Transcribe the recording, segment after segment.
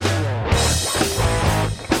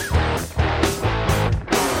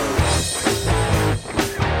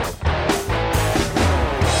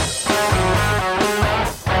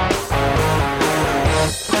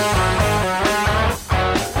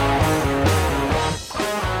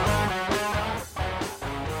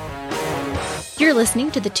You're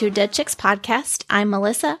listening to the Two Dead Chicks podcast. I'm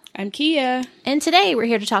Melissa. I'm Kia. And today we're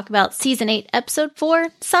here to talk about Season 8, Episode 4,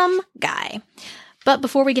 Some Guy. But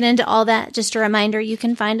before we get into all that, just a reminder, you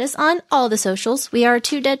can find us on all the socials. We are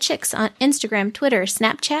Two Dead Chicks on Instagram, Twitter,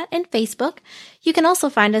 Snapchat, and Facebook. You can also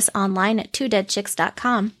find us online at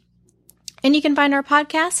twodeadchicks.com. And you can find our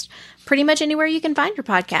podcast pretty much anywhere you can find your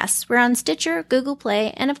podcasts. We're on Stitcher, Google Play,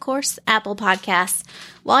 and of course, Apple Podcasts.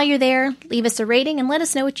 While you're there, leave us a rating and let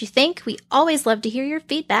us know what you think. We always love to hear your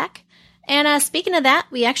feedback. And speaking of that,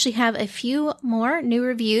 we actually have a few more new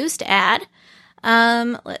reviews to add.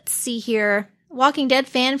 Let's see here. Walking Dead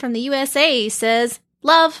fan from the USA says,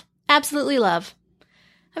 love, absolutely love.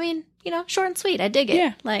 I mean, short and sweet. I dig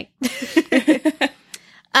it.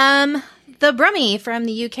 Yeah. The Brummy from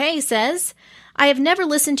the UK says, I have never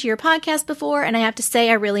listened to your podcast before, and I have to say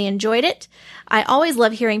I really enjoyed it. I always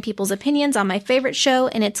love hearing people's opinions on my favorite show,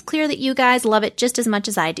 and it's clear that you guys love it just as much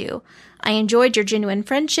as I do. I enjoyed your genuine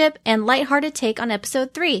friendship and lighthearted take on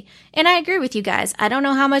episode 3, and I agree with you guys. I don't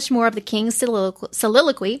know how much more of the King's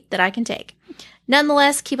soliloquy that I can take.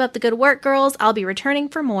 Nonetheless, keep up the good work, girls. I'll be returning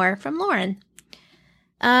for more. From Lauren.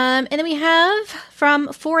 And then we have from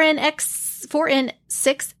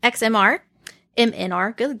 4N6XMR.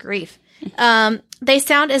 MNR, good grief. They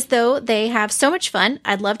sound as though they have so much fun.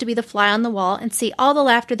 I'd love to be the fly on the wall and see all the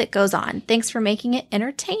laughter that goes on. Thanks for making it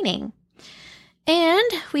entertaining. And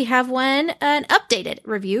we have an updated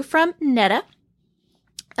review from Netta.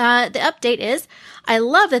 The update is, I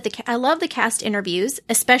love the cast interviews,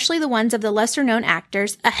 especially the ones of the lesser known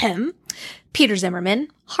actors. Ahem. Peter Zimmerman,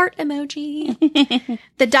 heart emoji.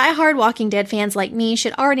 The diehard Walking Dead fans like me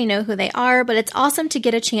should already know who they are, but it's awesome to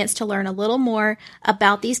get a chance to learn a little more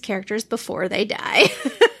about these characters before they die.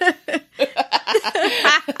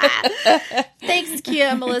 Thanks, Kia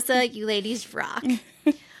and Melissa. You ladies rock.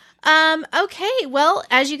 Okay, well,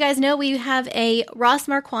 as you guys know, we have a Ross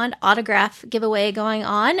Marquand autograph giveaway going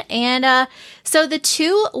on, and so the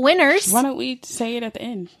two winners... Why don't we say it at the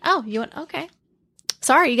end? Oh, you want... Okay.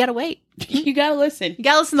 Sorry, you gotta wait. You gotta listen. You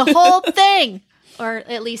gotta listen to the whole thing, or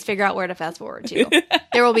at least figure out where to fast forward to.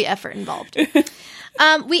 There will be effort involved.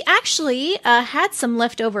 We actually had some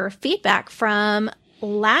leftover feedback from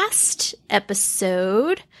last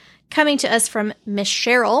episode coming to us from Miss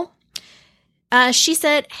Cheryl. She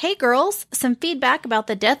said, hey girls, some feedback about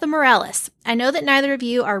the death of Morales. I know that neither of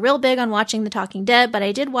you are real big on watching The Talking Dead, but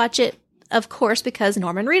I did watch it, of course, because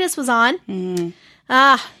Norman Reedus was on. Norman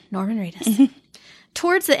Reedus.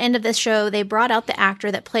 Towards the end of this show, they brought out the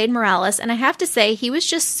actor that played Morales, and I have to say, he was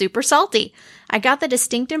just super salty. I got the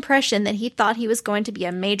distinct impression that he thought he was going to be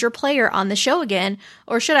a major player on the show again,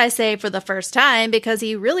 or should I say for the first time, because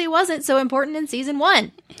he really wasn't so important in season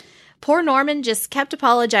 1. Poor Norman just kept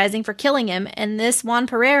apologizing for killing him, and this Juan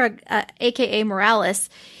Pereira, a.k.a. Morales,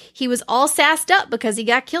 he was all sassed up because he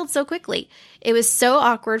got killed so quickly. It was so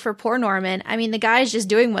awkward for poor Norman. I mean, the guy's just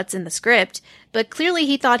doing what's in the script, but clearly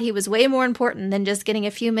he thought he was way more important than just getting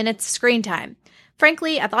a few minutes screen time.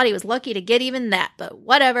 Frankly, I thought he was lucky to get even that, but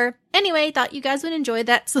whatever. Anyway, thought you guys would enjoy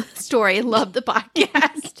that story. Love the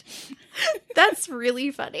podcast. That's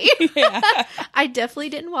really funny. Yeah. I definitely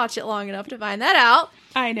didn't watch it long enough to find that out.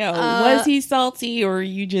 I know. Was he salty, or were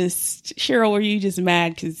you just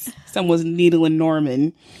mad because someone's needling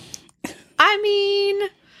Norman? I mean,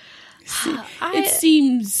 it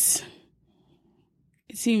seems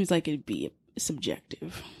like it'd be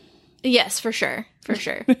subjective. Yes, for sure.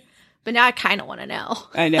 But now I kind of want to know.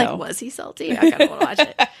 I know. Was he salty? I kind of want to watch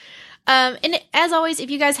it. And as always, if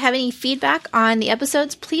you guys have any feedback on the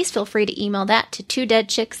episodes, please feel free to email that to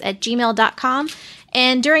twodeadchicks@gmail.com.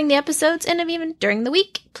 And during the episodes, and even during the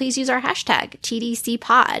week, please use our hashtag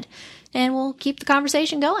TDCPod, and we'll keep the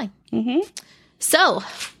conversation going. Mm-hmm. So,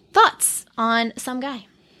 thoughts on Some Guy?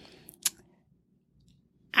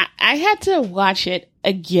 I had to watch it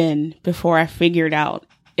again before I figured out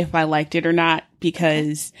if I liked it or not,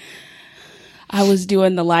 because I was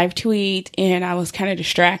doing the live tweet and I was kind of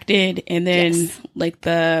distracted, and then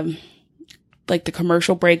the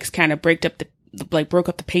commercial breaks kind of broke up the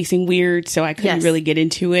pacing weird, so I couldn't really get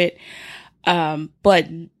into it. But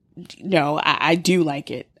no, I do like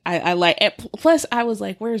it. I like it. Plus I was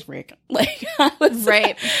like, where's Rick? I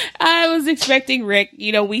was expecting Rick.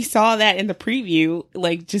 We saw that in the preview,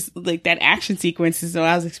 just that action sequences. So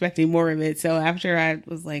I was expecting more of it. So after I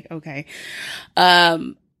was like, okay,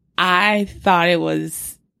 I thought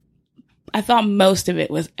most of it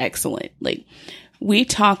was excellent. We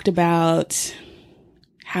talked about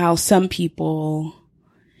how some people,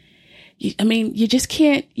 you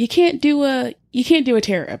can't do a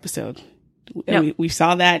terror episode. Nope. We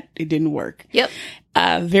saw that it didn't work. Yep.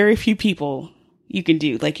 Very few people, you can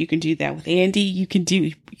do. Like, you can do that with Andy. You can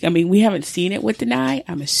do, I mean, we haven't seen it with Denai.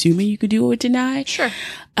 I'm assuming you could do it with Denai. Sure.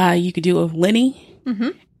 You could do it with Lenny. Mm-hmm.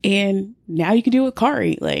 And now you can do it with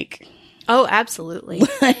Kari. Like, oh, absolutely.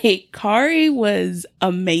 like, Kari was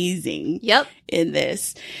amazing. Yep. In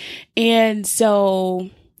this. And so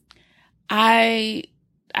I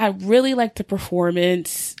really liked the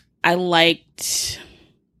performance. I liked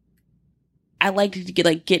to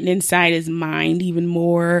get getting inside his mind even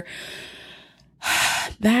more.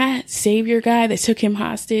 That savior guy that took him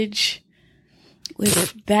hostage, like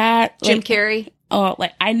that, Jim Carrey. Oh,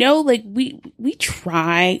 like, I know, like, we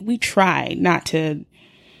try not to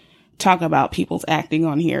talk about people's acting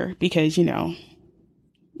on here because, we try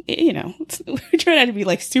not to be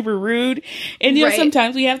like super rude, and right.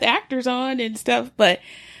 Sometimes we have the actors on and stuff, but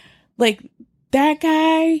like, that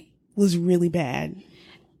guy was really bad.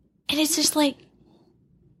 And it's just like,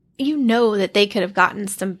 that they could have gotten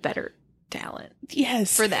some better talent.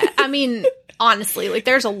 Yes. For that. I mean, honestly, like,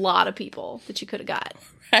 there's a lot of people that you could have got.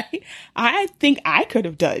 Right? I think I could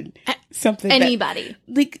have done something. Anybody.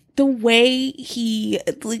 The way he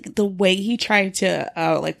tried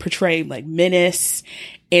to, portray, like, menace.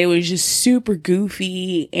 It was just super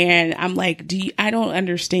goofy. And I'm like, I don't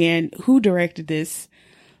understand who directed this.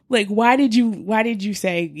 Like, why did you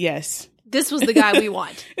say yes? This was the guy we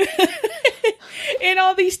want. And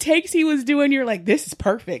all these takes he was doing, you're like, this is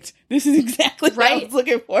perfect. This is exactly what I was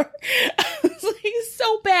looking for. I was like, he's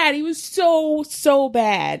so bad. He was so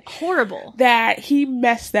bad. Horrible. That he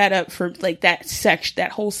messed that up for like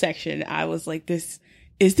that whole section. I was like, is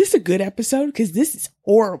this a good episode? Because this is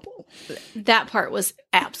horrible. That part was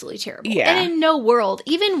absolutely terrible. Yeah. And in no world,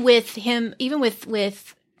 even with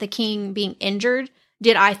the king being injured,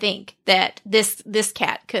 did I think that this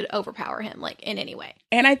cat could overpower him, like, in any way.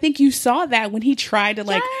 And I think you saw that when he tried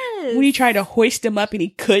to hoist him up and he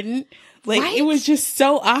couldn't. Like, It was just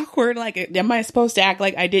so awkward. Like, am I supposed to act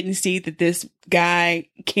like I didn't see that this guy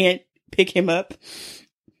can't pick him up?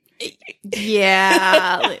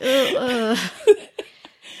 Yeah.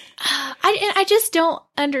 I just don't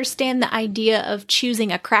understand the idea of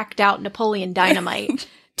choosing a cracked out Napoleon Dynamite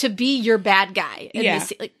to be your bad guy.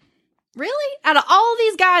 This, like, really? Out of all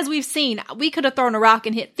these guys we've seen, we could have thrown a rock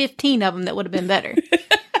and hit 15 of them that would have been better.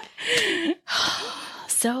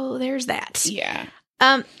 So there's that. Yeah.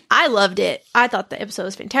 I loved it. I thought the episode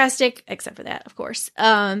was fantastic, except for that, of course.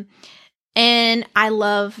 And I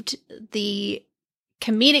loved the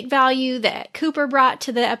comedic value that Cooper brought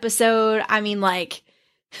to the episode. I mean, like,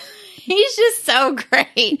 he's just so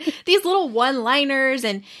great. These little one-liners,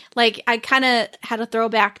 and like, I kind of had a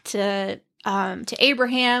throwback to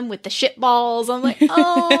Abraham with the shit balls. I'm like,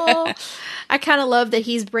 oh, I kind of love that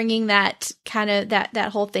he's bringing that kind of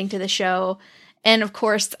that whole thing to the show. And of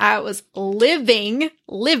course, I was living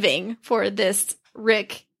for this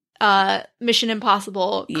Rick Mission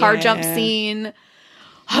Impossible car jump scene.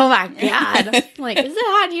 Oh my God. Like, is it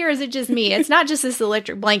hot here or is it just me? It's not just this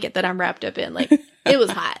electric blanket that I'm wrapped up in. Like, it was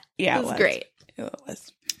hot. Yeah, it was great.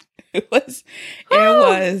 It was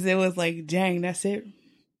like, dang, that's it.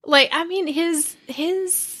 Like, I mean, his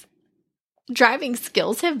driving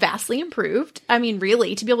skills have vastly improved. I mean,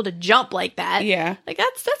 really, to be able to jump like that. Yeah. Like,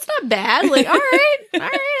 that's not bad. Like, all right,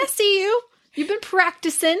 I see you. You've been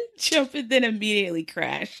practicing. Jump and then immediately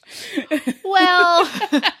crash. Well,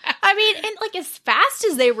 I mean, and like, as fast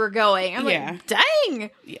as they were going, I'm like, dang.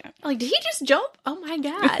 Yeah. Like, did he just jump? Oh my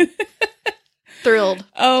God. Thrilled.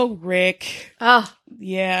 Oh, Rick. Oh.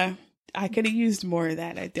 Yeah. I could have used more of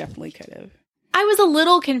that. I definitely could have. I was a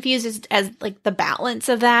little confused as like the balance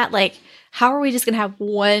of that. Like, how are we just going to have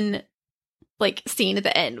one like scene at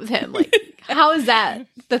the end with him? Like, how is that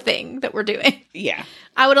the thing that we're doing? Yeah.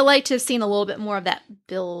 I would have liked to have seen a little bit more of that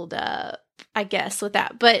build up, I guess, with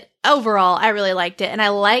that. But overall, I really liked it. And I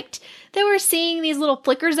liked that we're seeing these little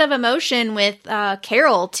flickers of emotion with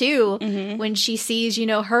Carol, too, when she sees,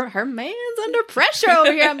 her man's under pressure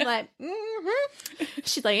over here. I'm like,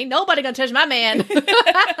 She's like, ain't nobody going to touch my man.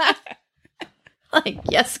 Like,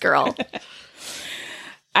 yes, girl.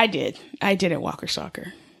 I did at Walker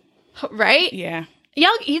Stalker. Right? Yeah.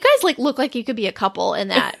 You guys like look like you could be a couple in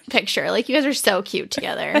that picture. Like, you guys are so cute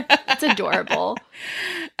together. It's adorable.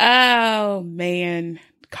 Oh man,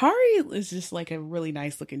 Kari is just like a really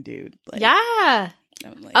nice looking dude. Like, yeah.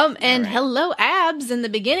 Like, and right. Hello abs in the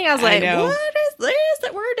beginning. I was like, what is this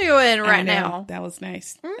that we're doing right now? That was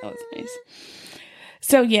nice. That was nice.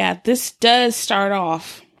 So yeah, this does start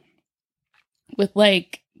off with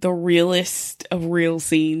like the realest of real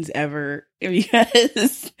scenes ever,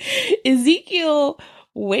 because Ezekiel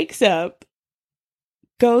wakes up,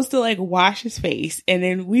 goes to like wash his face, and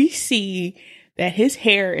then we see that his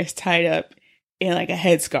hair is tied up and like a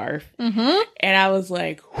headscarf. Mm-hmm. And I was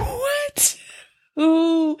like, what?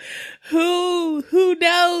 Who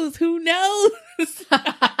knows? Who knows?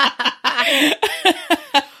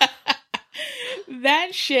 That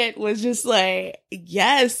shit was just like,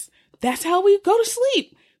 yes, that's how we go to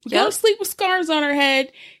sleep. We go to sleep with scars on our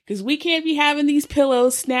head because we can't be having these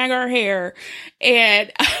pillows snag our hair.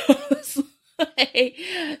 And I was like,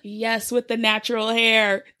 yes, with the natural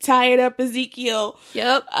hair, tie it up, Ezekiel.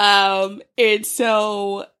 Yep. And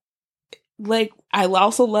so, like, I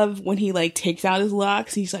also love when he like takes out his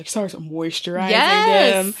locks. He's like starts moisturizing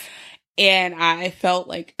them, and I felt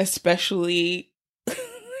like especially.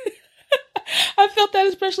 I felt that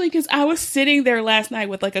especially because I was sitting there last night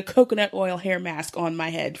with like a coconut oil hair mask on my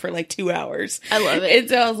head for like 2 hours. I love it. And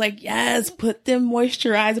so I was like, yes, put them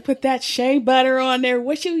moisturizer, put that shea butter on there.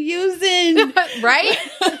 What you using? Right?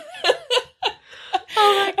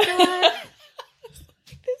 Oh my God. This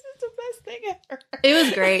is the best thing ever. It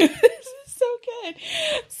was great. This is so good.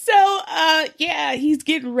 So, yeah, he's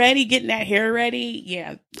getting that hair ready.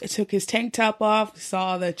 Yeah, I took his tank top off,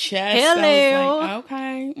 saw the chest. Hello. I was like,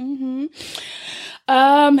 okay. Mm-hmm.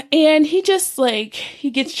 And he just like, he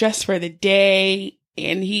gets dressed for the day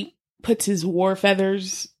and he puts his war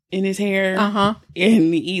feathers in his hair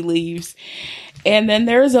and he leaves. And then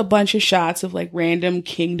there's a bunch of shots of like random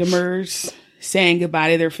kingdomers saying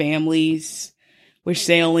goodbye to their families, which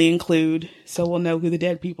they only include so we'll know who the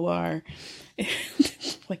dead people are.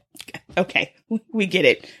 Like, okay, we get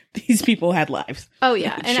it. These people had lives. Oh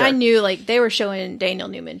yeah, and Sure. I knew like they were showing Daniel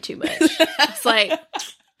Newman too much. It's like,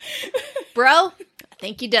 bro, I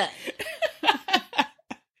think you done.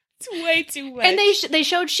 It's way too much. And they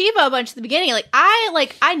showed Shiva a bunch at the beginning.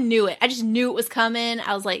 I knew it. I just knew it was coming.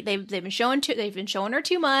 I was like, they've been showing her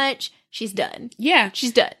too much. She's done. Yeah,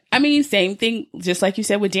 She's done. I mean, same thing. Just like you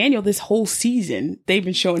said with Daniel, this whole season they've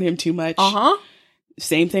been showing him too much.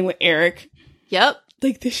 Same thing with Eric. Yep.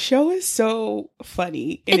 Like, this show is so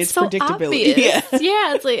funny in its so predictability. Obvious.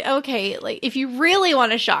 Yeah, it's like, okay, like, if you really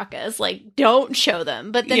want to shock us, like, don't show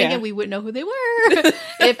them. But then again, we wouldn't know who they were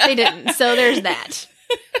if they didn't. So there's that.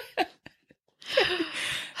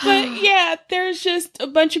 But yeah, there's just a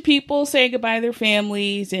bunch of people saying goodbye to their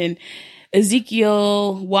families, and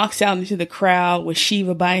Ezekiel walks out into the crowd with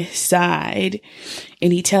Shiva by his side,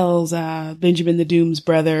 and he tells Benjamin the Doom's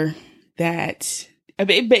brother that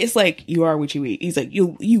it's like, you are what you eat. He's like,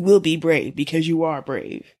 you will be brave because you are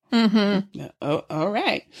brave. Mm-hmm. Oh, all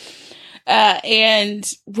right.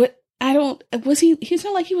 And what he's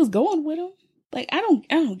not like he was going with him. Like, I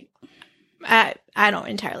don't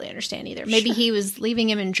entirely understand either. Maybe he was leaving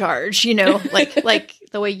him in charge, like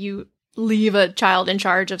the way you leave a child in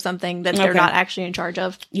charge of something that they're not actually in charge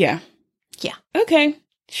of. Yeah. Yeah. Okay.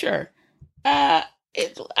 Sure.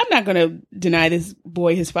 I'm not going to deny this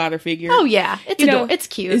boy his father figure. Oh yeah, it's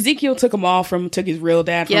cute. Ezekiel took his real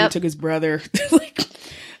dad from him, took his brother. Like,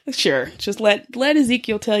 sure, just let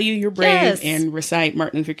Ezekiel tell you you're brave and recite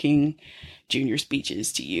Martin Luther King Jr.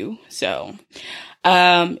 speeches to you. So,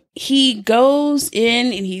 he goes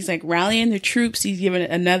in and he's like rallying the troops. He's giving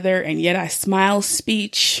another "and yet I smile"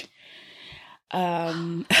 speech.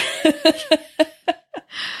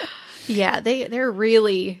 Yeah, they're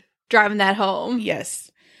really driving that home. Yes.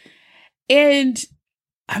 And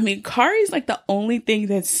I mean, Kari's like the only thing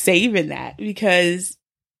that's saving that, because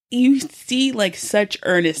you see like such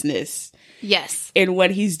earnestness in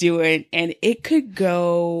what he's doing, and it could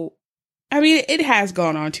go, I mean, it has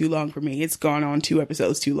gone on too long for me. It's gone on 2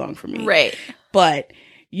 episodes too long for me. Right. But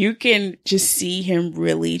you can just see him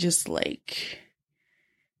really just like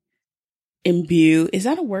imbue. Is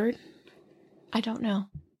that a word? I don't know.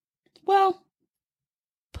 Well,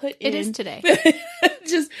 it is today.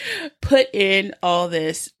 Just put in all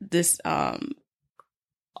this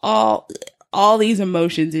all these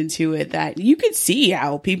emotions into it that you could see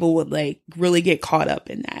how people would like really get caught up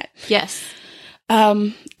in that. Yes.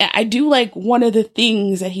 I do like one of the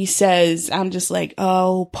things that he says. I'm just like,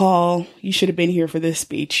 oh, Paul, you should have been here for this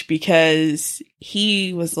speech, because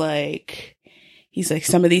he was like, he's like,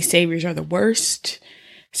 some of these saviors are the worst.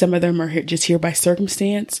 Some of them are just here by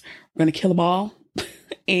circumstance. We're going to kill them all.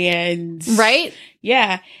 And right.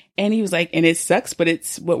 Yeah. And he was like, and it sucks, but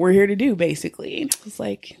it's what we're here to do, basically. And I was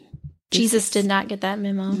like, Jesus did not get that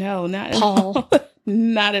memo. No, not Paul. At all.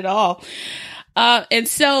 Not at all. And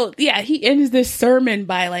so, yeah, he ends this sermon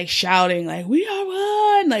by like shouting, like, we are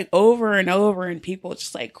one, like over and over, and people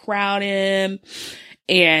just like crowd him,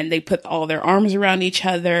 and they put all their arms around each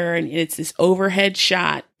other, and it's this overhead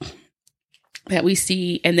shot that we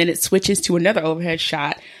see. And then it switches to another overhead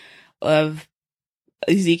shot of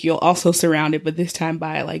Ezekiel also surrounded, but this time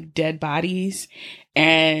by like dead bodies,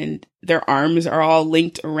 and their arms are all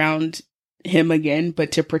linked around him again,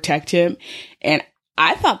 but to protect him. And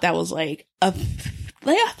I thought that was like I thought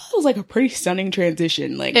it was like a pretty stunning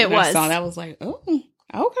transition. Like it when was. I saw that, I was like, oh,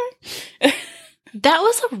 okay. That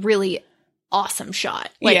was a really awesome shot.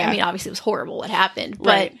 Like, Yeah. I mean, obviously it was horrible what happened, but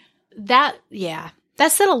Right. that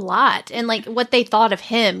said a lot. And like what they thought of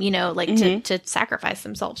him, you know, like to sacrifice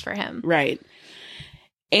themselves for him. Right.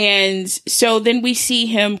 And so then we see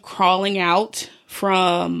him crawling out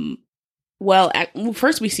from, well,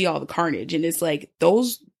 first we see all the carnage, and it's like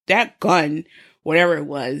that gun, whatever it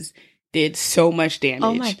was, did so much damage.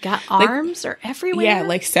 Oh my God. Arms are everywhere. Yeah,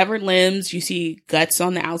 like severed limbs. You see guts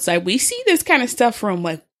on the outside. We see this kind of stuff from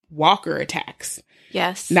like walker attacks,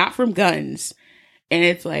 Yes. not from guns. And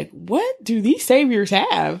it's like, what do these saviors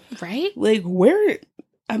have? Right? Like, where?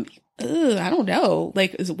 I don't know.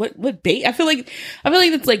 Like, what bait? I feel like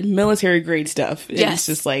it's like military grade stuff. And Yes. It's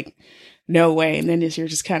just like, no way. And then you're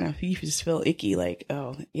just kind of, you just feel icky. Like,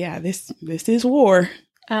 oh yeah, this is war.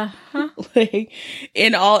 Uh-huh. Like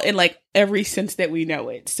in like every sense that we know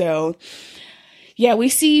it. So yeah, we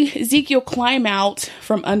see Ezekiel climb out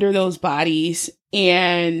from under those bodies,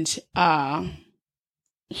 and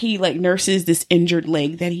he like nurses this injured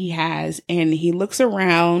leg that he has, and he looks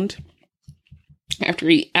around after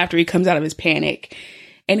he comes out of his panic,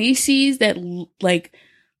 and he sees that like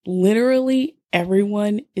literally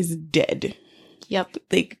everyone is dead. Yep.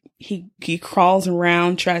 Like he crawls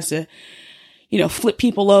around, tries to, you know, flip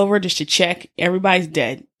people over just to check. Everybody's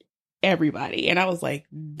dead. Everybody. And I was like,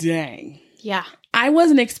 dang. Yeah. I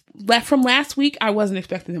wasn't from last week. I wasn't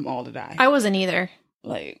expecting them all to die. I wasn't either.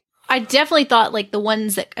 Like, I definitely thought like the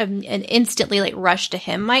ones that and instantly like rushed to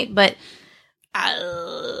him might, but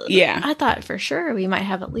yeah, I thought for sure we might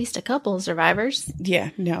have at least a couple of survivors.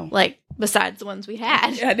 Yeah, no. Like besides the ones we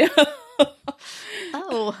had. I know.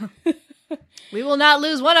 Oh, we will not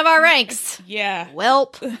lose one of our ranks. Yeah.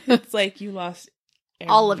 Welp. It's like you lost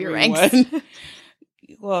all of your ranks.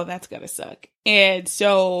 Well, that's gotta suck. And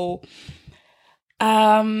so,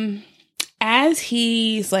 as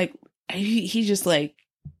he's like, he just like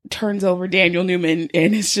turns over Daniel Newman,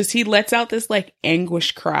 and it's just, he lets out this like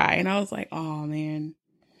anguished cry. And I was like, oh man.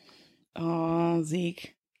 Oh,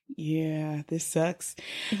 Zeke. Yeah, this sucks.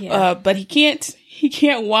 Yeah. But he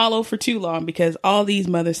can't wallow for too long, because all these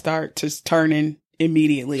mothers start just turning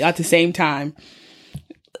immediately at the same time.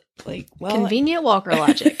 Like, well, convenient Walker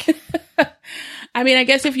logic. I mean, I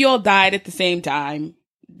guess if you all died at the same time,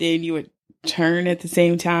 then you would turn at the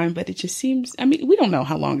same time. But it just seems, I mean, we don't know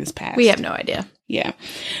how long has passed. We have no idea. Yeah.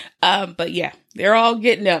 But yeah, they're all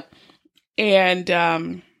getting up.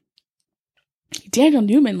 And Daniel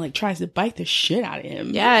Newman like tries to bite the shit out of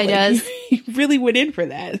him. Yeah, he does. He really went in for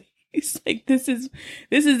that. He's like, this is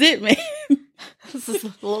it, man. This is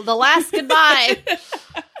the last goodbye.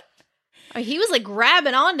 He was like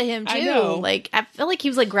grabbing onto him too. I know. Like I felt like he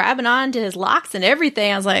was like grabbing onto his locks and everything.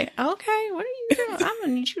 I was like, okay, what are you doing? I'm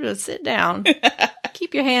gonna need you to sit down.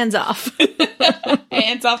 Keep your hands off.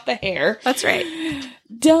 Hands off the hair. That's right.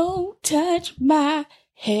 Don't touch my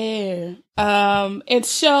hair. And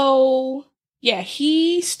so yeah,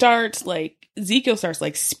 Ezekiel starts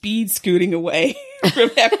like speed scooting away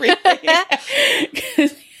from everything.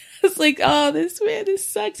 It's like, oh, this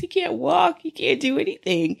sucks. He can't walk. He can't do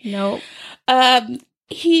anything. Nope.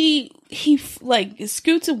 He like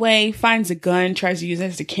scoots away, finds a gun, tries to use it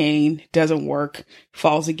as a cane, doesn't work,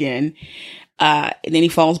 falls again. And then he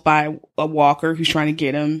falls by a walker who's trying to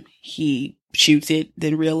get him. He shoots it,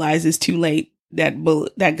 then realizes too late that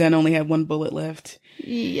gun only had one bullet left.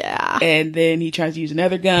 Yeah. And then he tries to use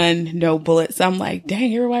another gun, no bullets. I'm like,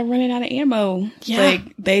 dang, everybody running out of ammo. Yeah.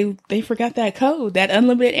 Like they forgot that code, that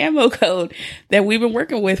unlimited ammo code that we've been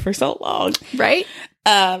working with for so long. Right.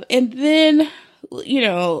 And then, you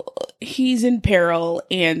know, he's in peril,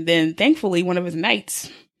 and then thankfully one of his knights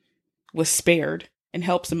was spared and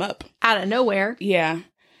helps him up. Out of nowhere. Yeah.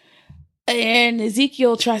 And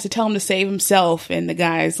Ezekiel tries to tell him to save himself, and the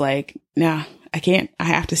guy's like, nah, I can't. I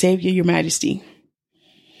have to save you, Your Majesty.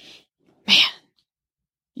 Man.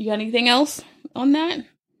 You got anything else on that?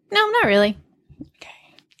 No, not really.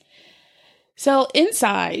 Okay. So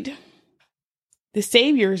inside, the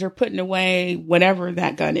saviors are putting away whatever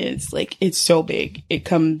that gun is. Like, it's so big. It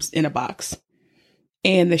comes in a box.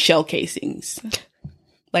 And the shell casings.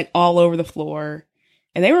 Like, all over the floor.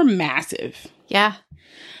 And they were massive. Yeah.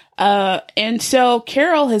 And so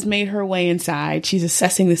Carol has made her way inside. She's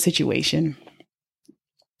assessing the situation.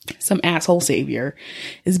 Some asshole savior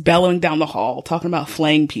is bellowing down the hall, talking about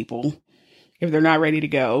flaying people if they're not ready to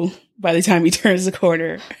go by the time he turns the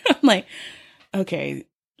corner. I'm like, okay,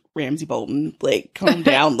 Ramsay Bolton, like, calm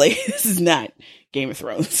down. Like, this is not Game of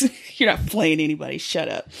Thrones. You're not playing anybody. Shut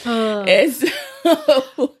up. And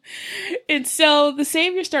so the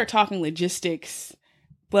Saviors start talking logistics,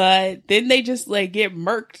 but then they just, like, get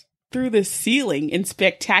murked through the ceiling in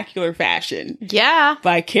spectacular fashion. Yeah.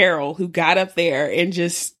 By Carol, who got up there and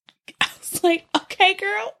just, I was like, okay,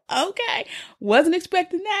 girl, okay. Wasn't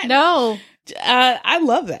expecting that. No. I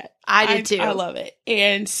love that. I did too. I love it.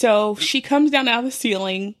 And so she comes down out of the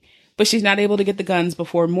ceiling, but she's not able to get the guns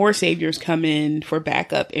before more Saviors come in for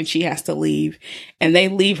backup, and she has to leave. And they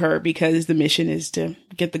leave her because the mission is to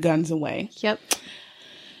get the guns away. Yep.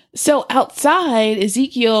 So outside,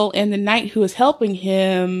 Ezekiel and the knight who is helping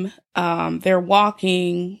him, they're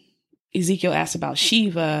walking. Ezekiel asks about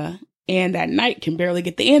Shiva, and that knight can barely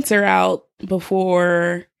get the answer out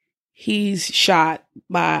before he's shot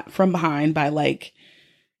from behind by, like,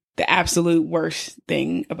 the absolute worst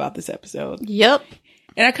thing about this episode. Yep.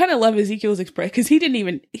 And I kind of love Ezekiel's expression, because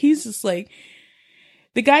he's just like,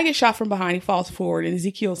 the guy gets shot from behind, he falls forward, and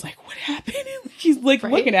Ezekiel's like, what happened? He's like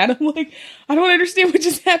looking at him like, I don't understand what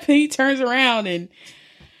just happened. He turns around and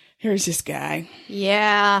here's this guy.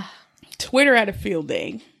 Yeah. Twitter had a field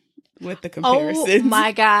day with the comparisons. Oh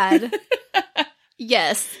my God.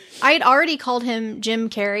 Yes. I had already called him Jim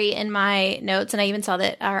Carrey in my notes, and I even saw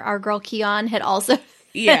that our girl Keon had also.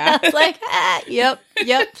 Yeah. I was like, yep.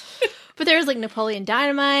 But there was, like, Napoleon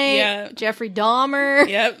Dynamite, Jeffrey Dahmer.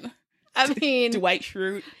 Yep. I mean, Dwight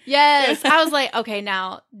Schrute. Yes. I was like, okay,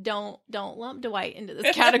 now don't lump Dwight into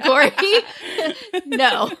this category.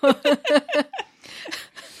 No.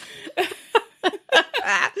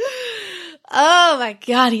 Oh my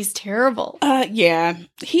God, he's terrible. Yeah.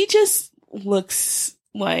 He just looks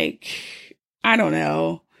like, I don't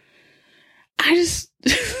know.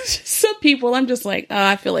 Some people, I'm just like,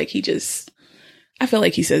 I feel like he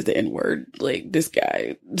says the N-word. Like, this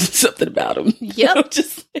guy, something about him. Yep. I'm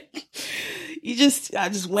just like,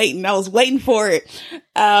 I was waiting for it.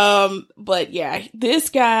 But yeah, this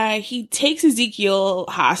guy, he takes Ezekiel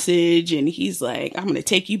hostage, and he's like, I'm going to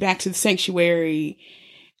take you back to the sanctuary.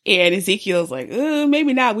 And Ezekiel's like,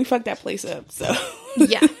 maybe not. We fucked that place up. So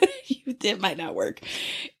yeah, that might not work.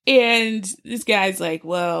 And this guy's like,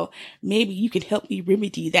 well, maybe you can help me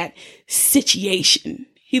remedy that situation.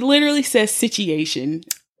 He literally says situation.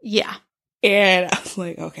 Yeah. And I was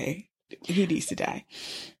like, okay, he needs to die.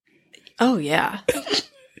 Oh, yeah.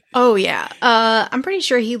 Oh, yeah. I'm pretty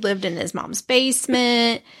sure he lived in his mom's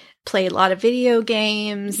basement, played a lot of video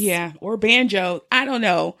games. Yeah. Or banjo. I don't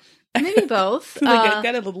know. Maybe both.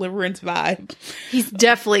 Got a Deliverance vibe. He's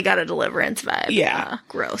definitely got a Deliverance vibe. Yeah.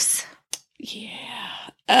 Gross.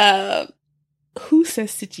 Yeah. Who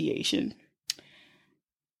says situation?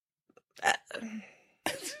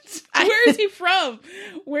 Where is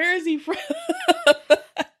he from?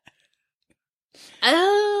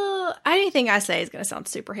 Oh, anything I say is going to sound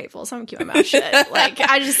super hateful, so I'm going to keep my mouth shut. Like,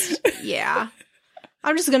 I'm just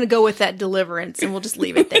going to go with that Deliverance, and we'll just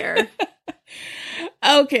leave it there.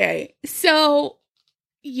 Okay, so,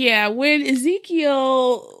 yeah, when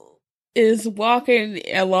Ezekiel is walking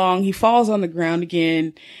along, he falls on the ground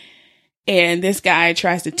again, and this guy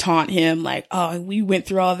tries to taunt him, like, oh, we went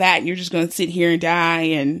through all that, and you're just going to sit here and die,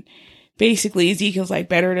 and basically Ezekiel's like,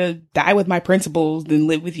 better to die with my principles than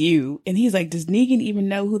live with you. And he's like, does Negan even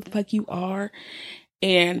know who the fuck you are?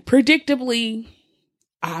 And predictably,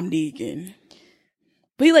 I'm Negan.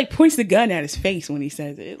 But he, like, points the gun at his face when he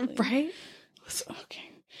says it. Like, right?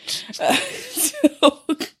 Okay.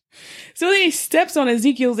 So then he steps on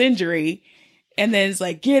Ezekiel's injury and then it's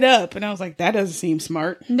like, get up. And I was like, that doesn't seem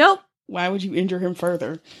smart. Nope. Why would you injure him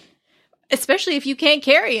further? Especially if you can't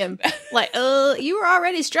carry him. Like, you were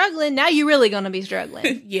already struggling. Now you're really going to be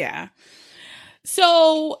struggling. Yeah.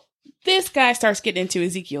 So this guy starts getting into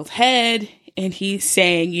Ezekiel's head and he's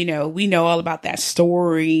saying, you know, we know all about that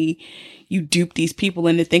story. You duped these people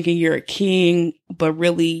into thinking you're a king, but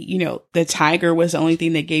really, you know, the tiger was the only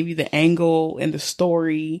thing that gave you the angle and the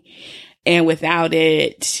story. And without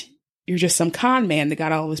it, you're just some con man that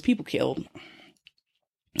got all of his people killed.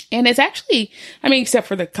 And it's actually, I mean, except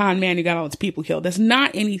for the con man who got all his people killed, that's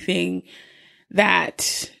not anything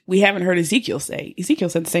that we haven't heard Ezekiel say. Ezekiel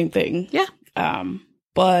said the same thing. Yeah.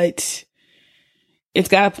 But it's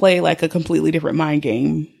got to play like a completely different mind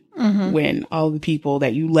game when all the people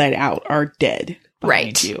that you let out are dead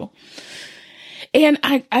behind you. And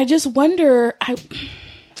I just wonder,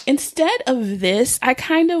 instead of this, I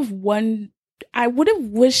would have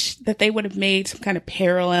wished that they would have made some kind of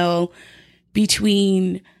parallel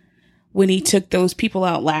between when he took those people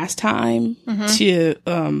out last time to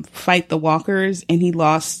fight the walkers, and he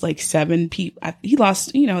lost like 7 people. He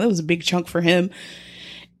lost, that was a big chunk for him.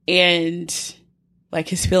 And like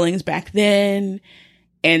his feelings back then,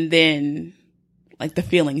 and then like the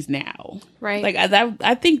feelings now. Right. Like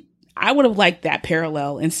I think I would have liked that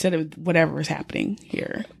parallel instead of whatever is happening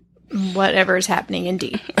here. Whatever is happening,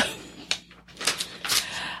 indeed.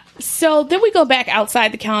 So then we go back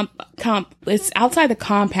outside the it's outside the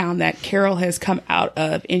compound that Carol has come out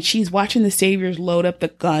of, and she's watching the Saviors load up the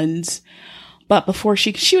guns. But before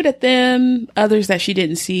she can shoot at them, others that she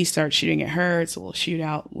didn't see start shooting at her. It's a little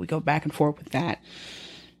shootout. We go back and forth with that.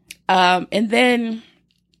 And then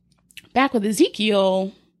back with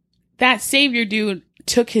Ezekiel, that Savior dude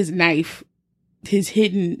took his knife, his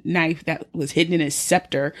hidden knife that was hidden in his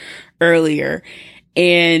scepter earlier.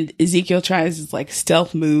 And Ezekiel tries his like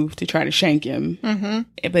stealth move to try to shank him.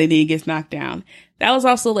 But then he gets knocked down. That was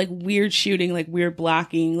also like weird shooting, like weird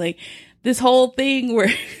blocking, like this whole thing where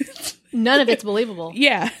none of it's believable.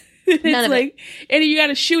 Yeah. None of it. And you got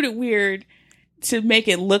to shoot it weird to make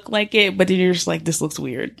it look like it. But then you're just like, this looks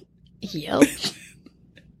weird. Yep.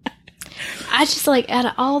 I just like, out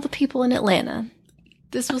of all the people in Atlanta,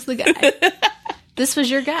 this was the guy. This was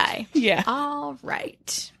your guy. Yeah. All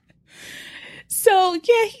right. So,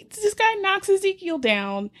 yeah, this guy knocks Ezekiel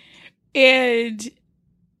down. And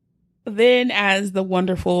then, as the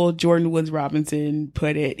wonderful Jordan Woods Robinson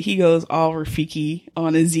put it, he goes all Rafiki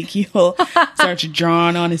on Ezekiel, starts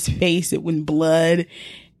drawing on his face it with blood.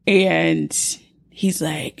 And he's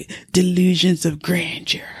like, delusions of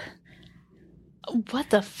grandeur. What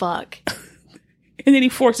the fuck? And then he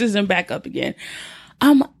forces him back up again.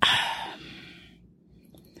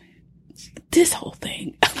 This whole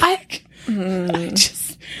thing. I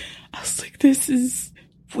was like, this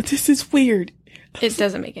is weird. It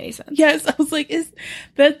doesn't make any sense. Yes. I was like,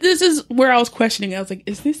 this is where I was questioning. I was like,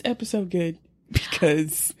 is this episode good?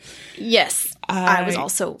 Because yes, I was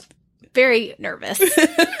also very nervous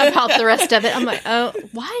about the rest of it. I'm like, oh,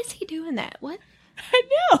 why is he doing that? What? I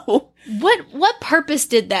know. What purpose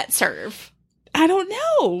did that serve? I don't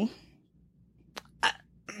know.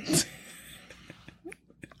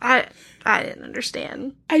 I didn't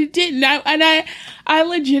understand. I didn't. I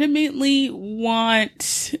legitimately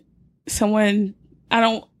want someone.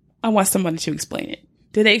 I want somebody to explain it.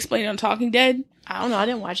 Did they explain it on Talking Dead? I don't know. I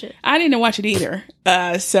didn't watch it. I didn't watch it either.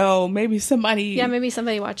 So maybe somebody. Yeah, maybe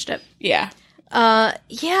somebody watched it. Yeah.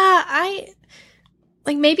 Yeah.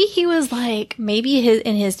 Maybe he was like,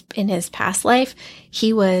 in his past life,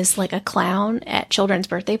 he was like a clown at children's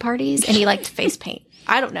birthday parties, and he liked face paint.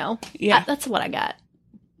 I don't know. Yeah, that's what I got.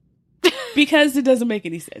 Because it doesn't make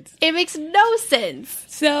any sense. It makes no sense.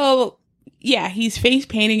 So, yeah, he's face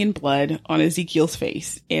painting in blood on Ezekiel's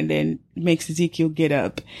face, and then makes Ezekiel get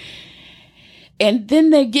up. And then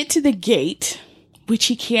they get to the gate, which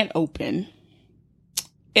he can't open.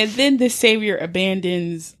 And then the Savior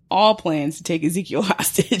abandons all plans to take Ezekiel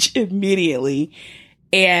hostage immediately.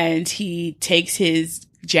 And he takes his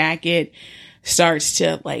jacket, starts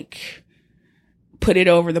to like put it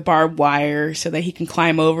over the barbed wire so that he can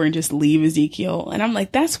climb over and just leave Ezekiel. And I'm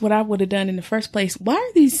like, that's what I would have done in the first place. Why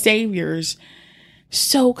are these Saviors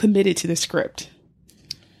so committed to the script?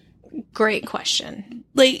 Great question.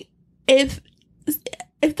 Like, if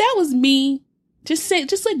that was me, just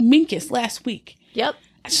like Minkus last week. Yep.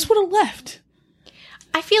 I just would have left.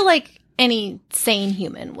 I feel like any sane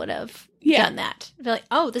human would have done that. Be like,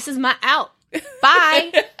 oh, this is my out.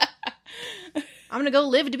 Bye. I'm going to go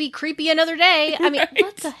live to be creepy another day. I mean,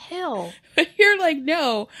 what the hell? You're like,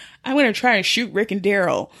 no, I'm going to try and shoot Rick and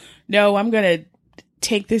Daryl. No, I'm going to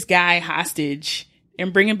take this guy hostage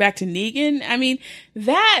and bring him back to Negan. I mean,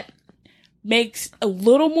 that makes a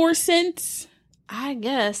little more sense, I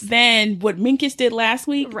guess, than what Minkus did last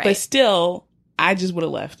week. Right. But still, I just would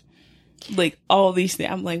have left. Like, all these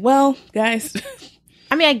things. I'm like, well, guys.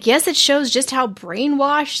 I mean, I guess it shows just how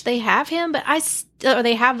brainwashed they have him, but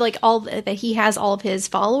they have like that he has all of his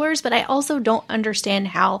followers, but I also don't understand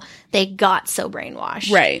how they got so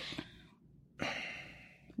brainwashed. Right.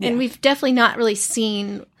 And we've definitely not really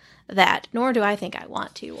seen that, nor do I think I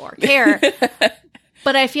want to or care.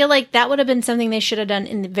 But I feel like that would have been something they should have done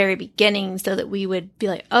in the very beginning so that we would be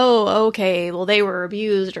like, oh, okay, well, they were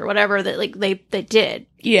abused or whatever that like they did.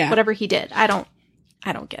 Yeah. Whatever he did. I don't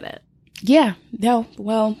get it. Yeah. No.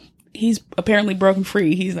 Well, he's apparently broken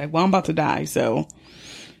free. He's like, well, I'm about to die, so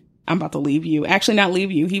I'm about to leave you. Actually, not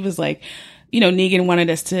leave you. He was like, Negan wanted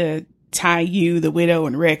us to tie you, the widow,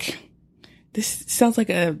 and Rick. This sounds like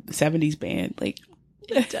a 70s band. Like,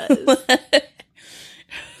 it does.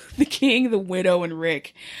 The King, the Widow, and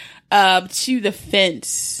Rick to the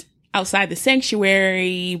fence outside the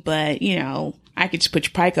sanctuary, but, you know, I could just put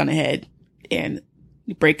your pike on the head and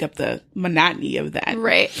break up the monotony of that.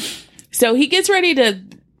 Right. So he gets ready to,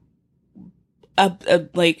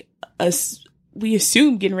 we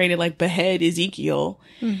assume getting ready to, like, behead Ezekiel.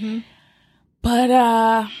 Mm-hmm.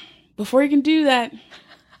 But before he can do that,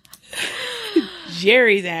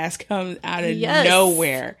 Jerry's ass comes out of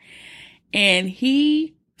nowhere. And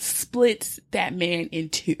he splits that man in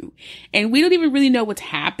two. And we don't even really know what's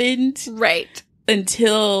happened. Right.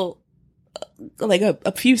 Until like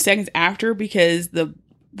a few seconds after, because the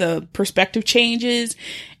perspective changes.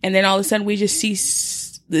 And then all of a sudden we just see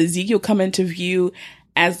the Ezekiel come into view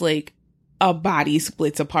as like a body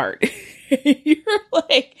splits apart. You're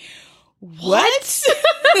like, what?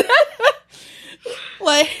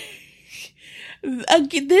 Like,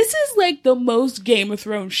 this is like the most Game of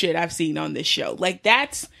Thrones shit I've seen on this show. Like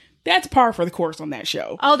that's par for the course on that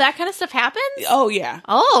show. Oh, that kind of stuff happens? Oh yeah.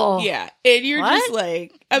 Oh. Yeah. And you're just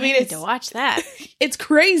like, I mean, I need to watch that. It's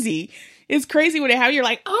crazy. It's crazy when it happens. You're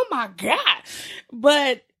like, oh my God.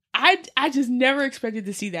 But I just never expected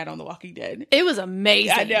to see that on The Walking Dead. It was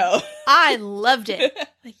amazing. I know. I loved it.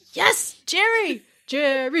 Like, yes, Jerry.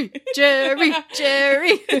 Jerry.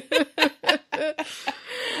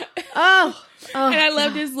 Oh. And I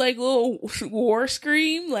loved his like little war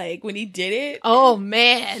scream, like when he did it. Oh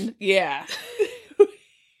man. Yeah.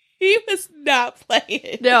 He was not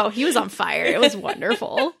playing. No, he was on fire. It was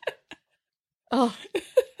wonderful. Oh.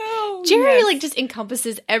 Oh, Jerry yes. like just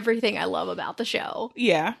encompasses everything I love about the show.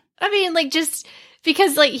 Yeah. I mean, like just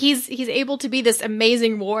because like he's able to be this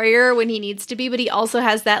amazing warrior when he needs to be, but he also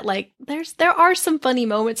has that like there are some funny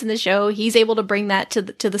moments in the show. He's able to bring that to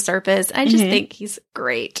the surface. I just think he's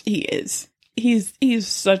great. He is. He's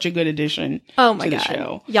such a good addition. Oh my to the God.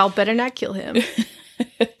 show. Y'all better not kill him.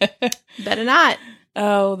 Better not.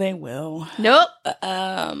 Oh, they will. Nope.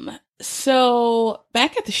 So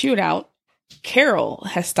back at the shootout, Carol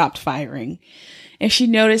has stopped firing and she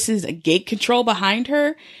notices a gate control behind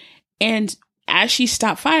her. And as she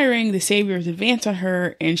stopped firing, the saviors advance on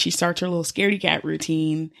her and she starts her little scaredy cat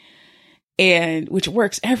routine, and which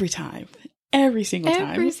works every time. Every single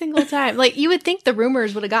time. Like, you would think the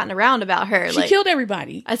rumors would have gotten around about her. She like, killed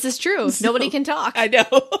everybody. This is true. So, nobody can talk. I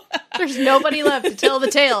know. There's nobody left to tell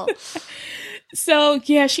the tale. So,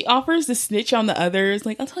 yeah, she offers to snitch on the others.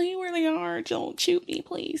 Like, I'll tell you where they are. Don't shoot me,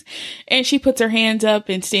 please. And she puts her hands up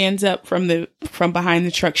and stands up from behind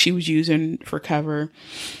the truck she was using for cover.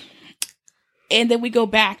 And then we go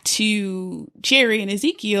back to Jerry and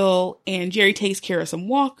Ezekiel, and Jerry takes care of some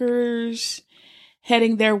walkers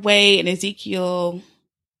heading their way, and Ezekiel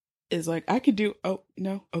is like, I could do, oh,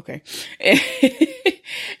 no, okay. And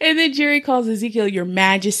then Jerry calls Ezekiel Your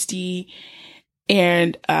Majesty,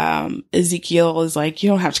 and Ezekiel is like, you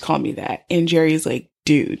don't have to call me that. And Jerry's like,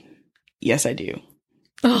 dude, yes, I do.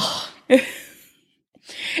 Oh.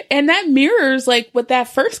 And that mirrors like what that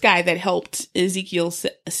first guy that helped Ezekiel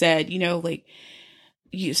said, you know, like,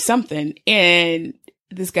 you something. And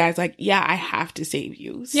this guy's like, yeah, I have to save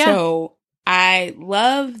you. Yeah. So I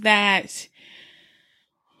love that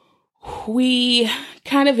we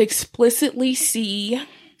kind of explicitly see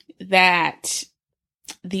that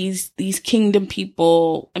these kingdom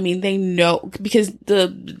people, I mean, they know, because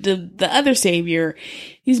the other savior,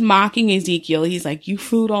 he's mocking Ezekiel. He's like, you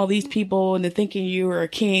fooled all these people into thinking you were a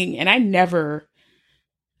king. And I never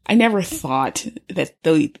thought that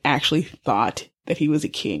they actually thought that he was a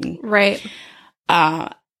king. Right.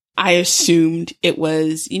 I assumed it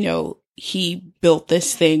was, you know, he built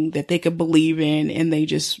this thing that they could believe in, and they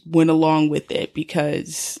just went along with it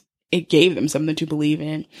because it gave them something to believe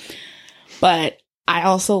in. But I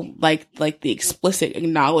also like the explicit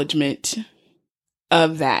acknowledgement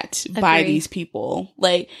of that by these people.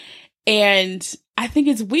 Like, and I think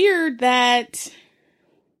it's weird that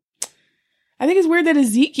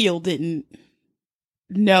Ezekiel didn't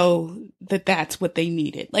know that that's what they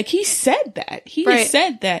needed. Like, he said that. He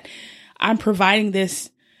said that I'm providing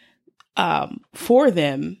this for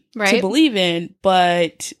them to believe in,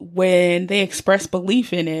 but when they express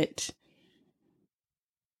belief in it,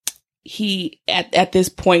 he at this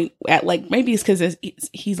point, at like, maybe it's because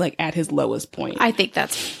he's like at his lowest point. I think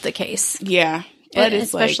that's the case. Yeah, but it's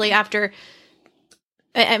especially like, after.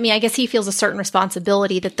 I mean, I guess he feels a certain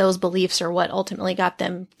responsibility that those beliefs are what ultimately got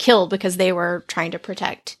them killed, because they were trying to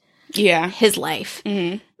protect his life.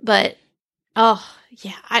 Mm-hmm. But oh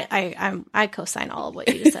yeah, I co-sign all of what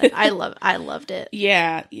you just said. I loved it.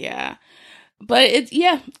 Yeah. But it's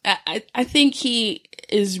I think he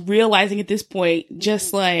is realizing at this point,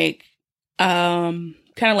 just like kind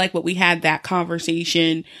of like what we had that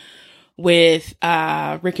conversation with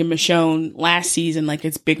Rick and Michonne last season, like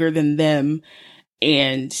it's bigger than them.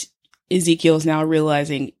 And Ezekiel is now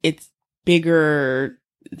realizing it's bigger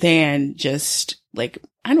than just like,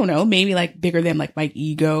 I don't know, maybe like bigger than like my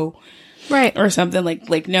ego. Right. Or something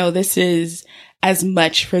like no, this is as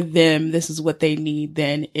much for them. This is what they need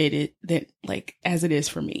than like as it is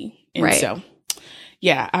for me. And right. So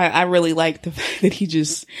yeah, I really like the fact that he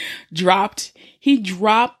dropped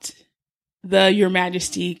the Your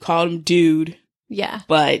Majesty, called him dude. Yeah.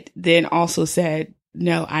 But then also said,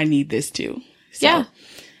 no, I need this too. So, yeah.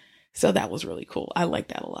 So that was really cool. I like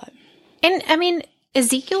that a lot. And I mean,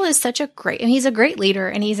 Ezekiel is he's a great leader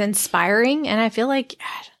and he's inspiring. And I feel like,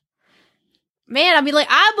 God, man, I mean, like,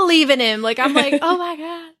 I believe in him. Like, I'm like, oh my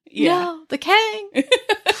God, yeah. No, the king.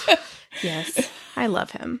 Yes, I love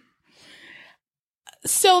him.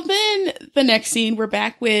 So then the next scene, we're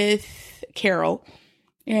back with Carol,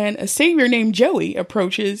 and a savior named Joey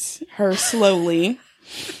approaches her slowly.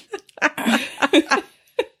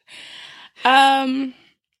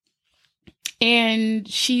 And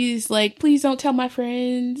she's like, please don't tell my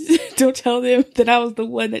friends. Don't tell them that I was the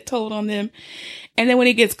one that told on them. And then when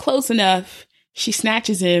he gets close enough, she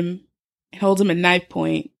snatches him and holds him at knife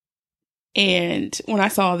point. And when I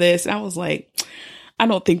saw this, I was like, I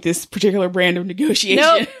don't think this particular brand of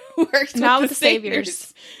negotiation works. Not with the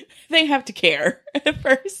saviors. They have to care at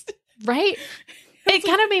first. Right? It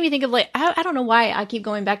kind of made me think of like, I don't know why I keep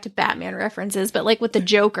going back to Batman references, but like with the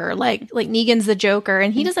Joker, like Negan's the Joker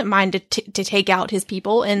and he doesn't mind to take out his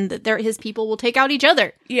people and his people will take out each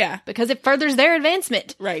other. Yeah. Because it furthers their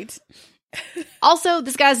advancement. Right. Also,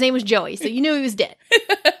 this guy's name was Joey, so you knew he was dead.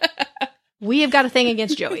 We have got a thing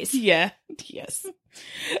against Joeys. Yeah. Yes.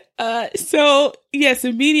 So yes,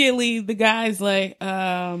 immediately the guy's like,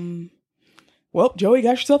 well, Joey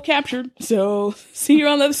got yourself captured. So see you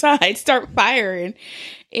on the other side. Start firing.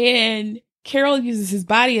 And Carol uses his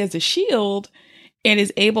body as a shield and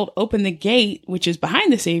is able to open the gate, which is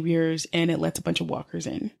behind the saviors, and it lets a bunch of walkers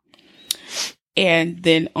in. And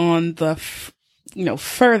then on the,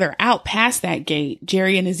 further out past that gate,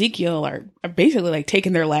 Jerry and Ezekiel are basically like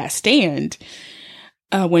taking their last stand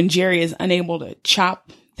when Jerry is unable to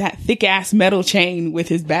chop that thick ass metal chain with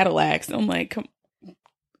his battle axe. I'm like,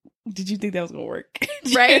 did you think that was gonna work?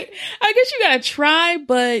 Right. I guess you gotta try,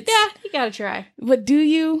 but yeah, you gotta try. But do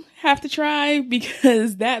you have to try?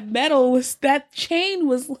 Because that chain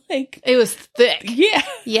was like, it was thick. Yeah.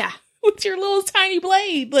 Yeah. With your little tiny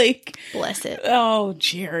blade, like, bless it. Oh,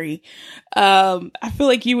 Jerry. I feel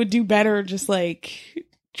like you would do better just like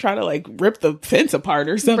try to like rip the fence apart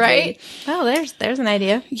or something. Right. Oh, there's an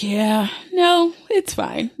idea. Yeah. No, it's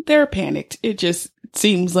fine. They're panicked. It just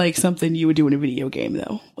seems like something you would do in a video game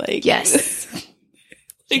though. Like, yes.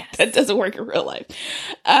 Yes. That doesn't work in real life.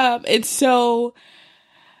 And so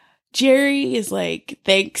Jerry is like,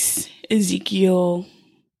 thanks, Ezekiel.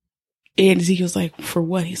 And Ezekiel's like, for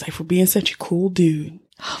what? He's like, for being such a cool dude.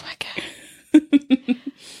 Oh my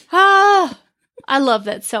God. I love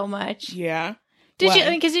that so much. Yeah. Did you?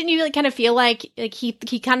 Because didn't you like kind of feel like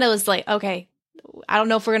he kind of was like, okay, I don't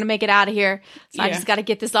know if we're gonna make it out of here, so I just got to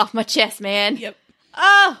get this off my chest, man. Yep.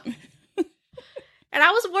 Oh. And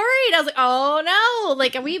I was worried. I was like, oh no,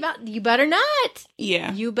 like, are we about? You better not.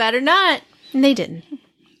 Yeah. You better not. And they didn't.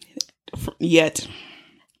 Yet.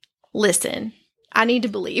 Listen, I need to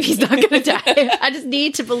believe he's not gonna die. I just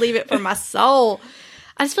need to believe it for my soul.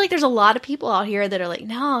 I just feel like there's a lot of people out here that are like,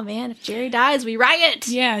 no, man, if Jerry dies, we riot.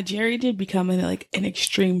 Yeah, Jerry did become an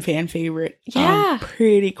extreme fan favorite. Yeah.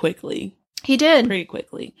 Pretty quickly. He did. Pretty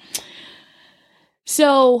quickly.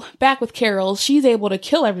 So, back with Carol, she's able to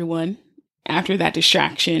kill everyone after that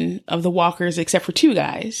distraction of the walkers, except for two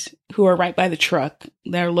guys who are right by the truck.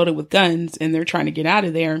 They're loaded with guns, and they're trying to get out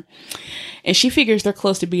of there. And she figures they're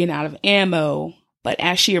close to being out of ammo. But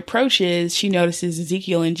as she approaches, she notices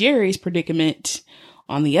Ezekiel and Jerry's predicament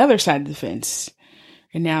on the other side of the fence.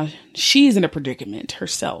 And now she's in a predicament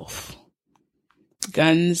herself.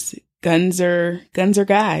 Guns are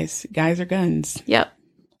guys. Guys are guns. Yep.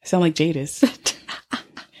 I sound like Jadis.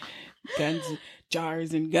 Guns,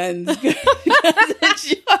 jars, and guns. Guns and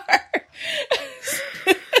jars.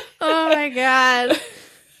 Oh my God.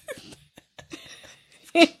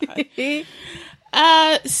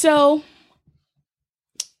 So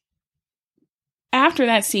after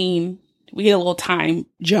that scene, we get a little time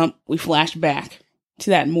jump. We flash back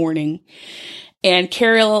to that morning. And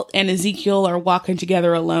Carol and Ezekiel are walking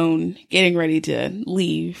together alone, getting ready to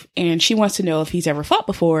leave. And she wants to know if he's ever fought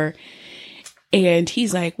before. And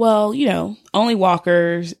he's like, well, only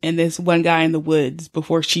walkers and this one guy in the woods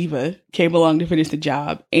before Shiva came along to finish the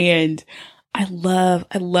job. And I love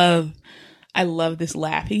I love this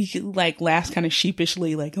laugh. He like laughs kind of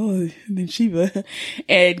sheepishly, like, oh, and then Shiva.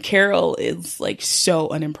 And Carol is like so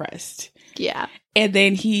unimpressed. Yeah. And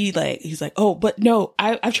then he's like, oh, but no,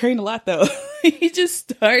 I've trained a lot though. He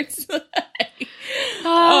just starts like,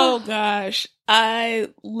 oh gosh.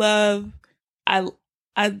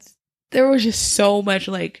 There was just so much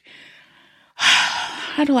like,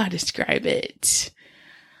 how do I describe it?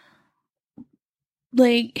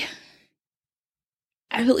 Like,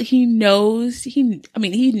 I feel like he knows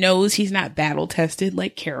he's not battle tested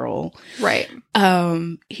like Carol. Right.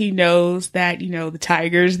 He knows that, the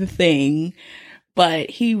tiger's the thing, but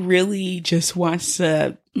he really just wants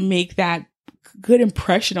to make that good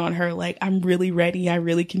impression on her. Like, I'm really ready. I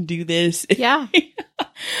really can do this. Yeah.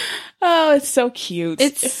 Oh, it's so cute.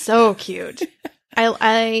 It's so cute.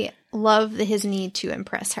 I love his need to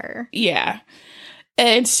impress her. Yeah.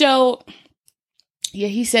 And so, yeah,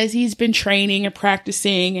 he says he's been training and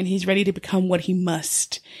practicing and he's ready to become what he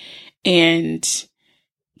must. And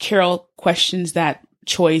Carol questions that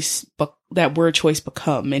word choice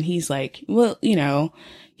become. And he's like, well,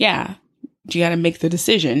 yeah, you got to make the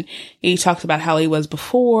decision. And he talks about how he was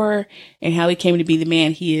before and how he came to be the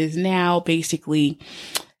man he is now, basically.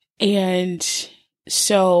 And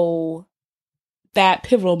so that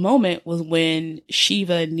pivotal moment was when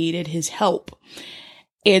Shiva needed his help.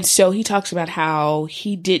 And so he talks about how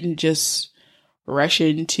he didn't just rush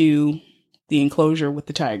into the enclosure with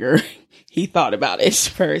the tiger. He thought about it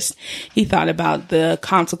first. He thought about the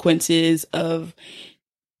consequences of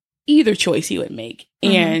either choice he would make.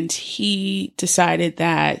 Mm-hmm. And he decided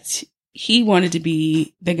that he wanted to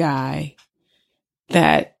be the guy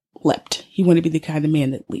that leapt. He wanted to be the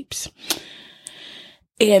man that leaps.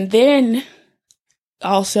 And then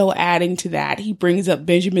also adding to that, he brings up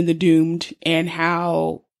Benjamin the Doomed and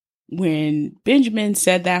how when Benjamin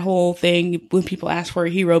said that whole thing, when people ask for a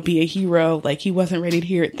hero, be a hero, like he wasn't ready to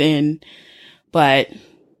hear it then, but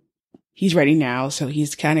he's ready now. So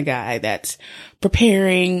he's the kind of guy that's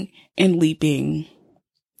preparing and leaping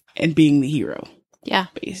and being the hero. Yeah.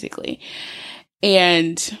 Basically.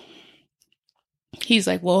 And he's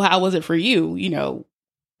like, well, how was it for you?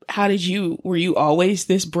 Were you always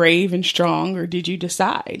this brave and strong, or did you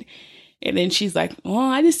decide? And then she's like, well,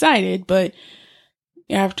 I decided, but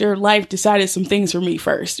after life decided some things for me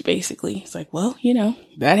first, basically. It's like, well,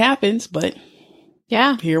 that happens, but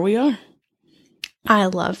yeah, here we are. I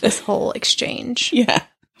love this whole exchange. Yeah.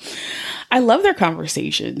 I love their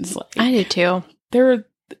conversations. Like, I do too.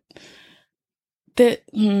 Did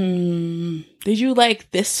you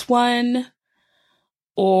like this one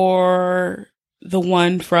or the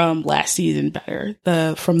one from last season better?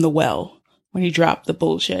 From the well, when he dropped the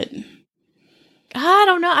bullshit. I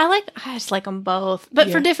don't know. I just like them both,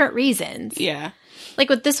 but for different reasons. Yeah. Like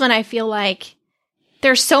with this one, I feel like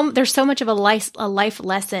there's so much of a life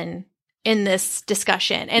lesson in this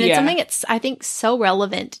discussion, and it's something that's, I think, so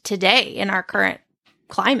relevant today in our current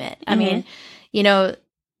climate. I mean,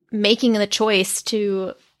 making the choice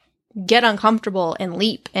to get uncomfortable and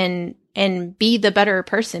leap and be the better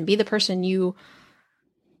person, be the person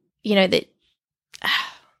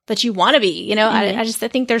that you want to be, I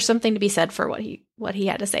think there's something to be said for what he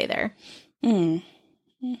had to say there.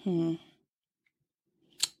 Mm-hmm.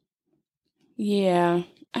 Yeah,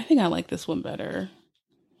 I think I like this one better.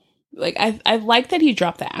 Like, I like that he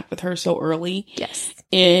dropped the act with her so early. Yes.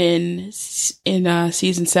 In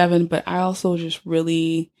season 7, but I also just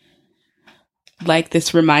really like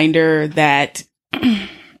this reminder that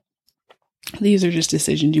these are just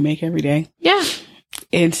decisions you make every day. Yeah.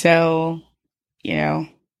 And so,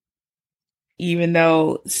 even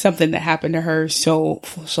though something that happened to her so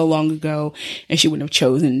long ago, and she wouldn't have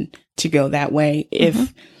chosen to go that way,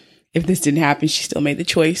 if this didn't happen, she still made the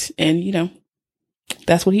choice. And,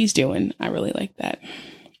 that's what he's doing. I really like that.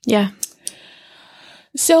 Yeah.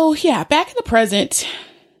 So, yeah, back in the present,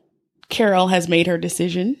 Carol has made her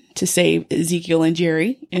decision to save Ezekiel and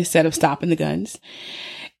Jerry instead of stopping the guns.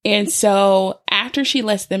 And so after she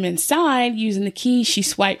lets them inside using the key she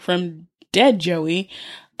swiped from dead Joey,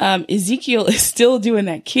 Ezekiel is still doing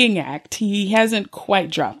that king act. He hasn't quite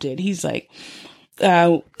dropped it. He's like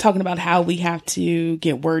talking about how we have to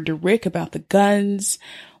get word to Rick about the guns.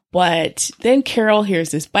 But then Carol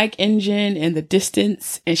hears this bike engine in the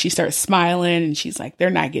distance and she starts smiling and she's like, they're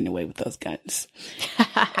not getting away with those guns.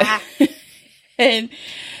 And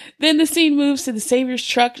then the scene moves to the Savior's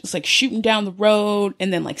truck. It's like shooting down the road.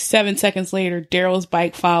 And then like 7 seconds later, Daryl's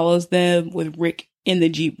bike follows them with Rick in the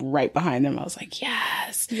Jeep right behind them. I was like,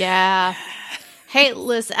 yes. Yeah. Hey,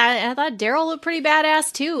 listen, I thought Daryl looked pretty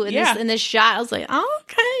badass too in this shot. I was like, oh,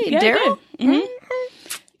 okay, Daryl. Mm-hmm.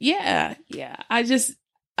 Yeah.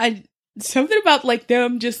 something about like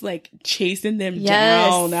them just like chasing them Yes.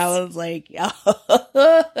 down. I was like,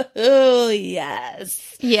 oh,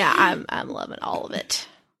 yes. Yeah, I'm loving all of it.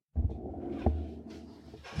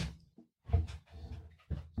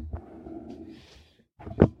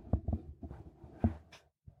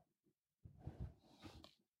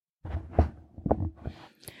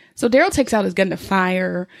 So Daryl takes out his gun to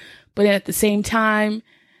fire, but at the same time,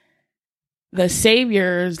 the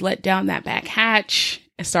Saviors let down that back hatch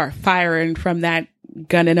and start firing from that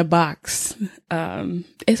gun in a box.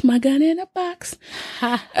 It's my gun in a box.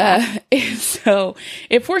 And so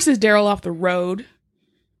it forces Daryl off the road,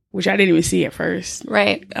 which I didn't even see at first.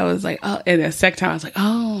 Right. I was like, oh, and the second time I was like,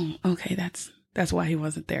 oh, okay, that's why he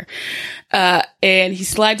wasn't there. And he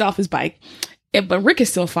slides off his bike. But Rick is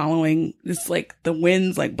still following. It's like the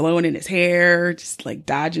wind's like blowing in his hair, just like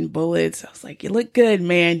dodging bullets. I was like, you look good,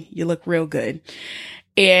 man. You look real good.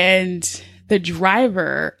 And the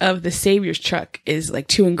driver of the Savior's truck is like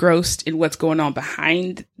too engrossed in what's going on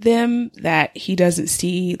behind them that he doesn't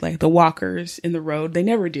see like the walkers in the road. They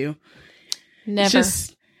never do. Never.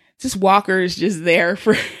 It's just walkers just there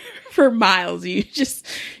for miles. You just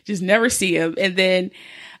never see them. And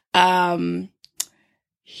then,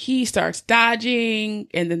 he starts dodging,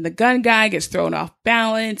 and then the gun guy gets thrown off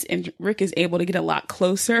balance, and Rick is able to get a lot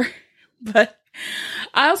closer. But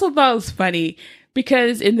I also thought it was funny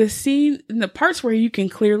because in the parts where you can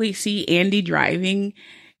clearly see Andy driving,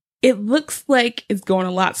 it looks like it's going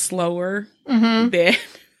a lot slower than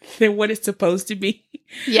what it's supposed to be.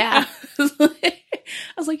 Yeah. I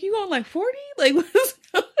was like, you going like 40? Like, what's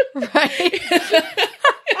going on? Right.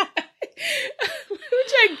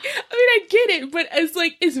 Which I get it, but it's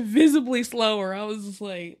like, it's visibly slower. I was just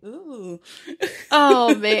like, ooh.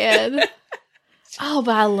 Oh, man. Oh,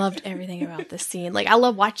 but I loved everything about this scene. Like, I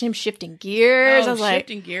love watching him shifting gears. I was like,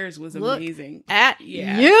 shifting gears was amazing. At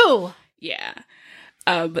you. Yeah.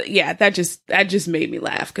 But yeah, that just made me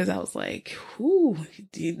laugh because I was like, ooh,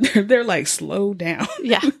 they're like, slow down.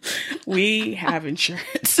 Yeah. We have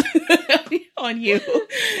insurance on you.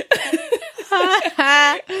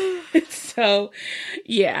 So,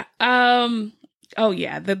 yeah. Oh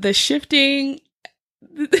yeah, the shifting.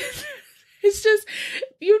 It's just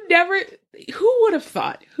who would have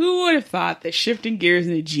thought that shifting gears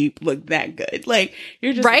in a Jeep looked that good? Like,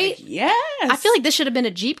 you're just right? like, yes. I feel like this should have been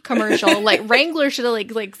a Jeep commercial. Like Wrangler should have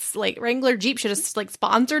like Wrangler Jeep should have like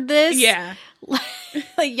sponsored this. Yeah.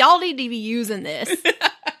 Like, y'all need to be using this.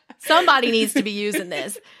 Somebody needs to be using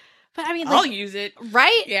this. But I mean, like, I'll use it.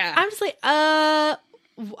 Right? Yeah. I'm just like, I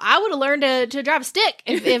would have learned to drive a stick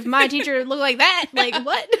if my teacher looked like that. Like,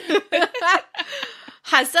 what?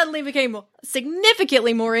 I suddenly became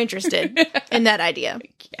significantly more interested in that idea.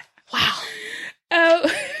 Yeah. Wow.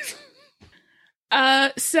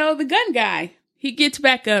 So the gun guy, he gets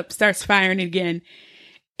back up, starts firing again.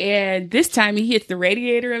 And this time he hits the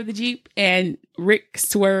radiator of the Jeep and Rick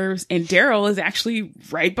swerves and Daryl is actually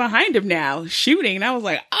right behind him now shooting. And I was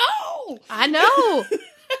like, oh, I know.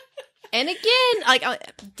 And again, like,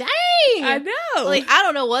 dang. I know. Like, I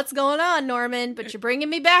don't know what's going on, Norman, but you're bringing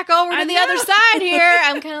me back over to the other side here.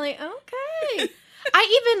 I'm kind of like, okay.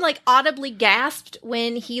 I even, like, audibly gasped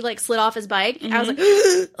when he, like, slid off his bike. Mm-hmm. I was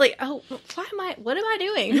like, oh, what am I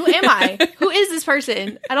doing? Who am I? Who is this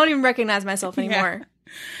person? I don't even recognize myself anymore.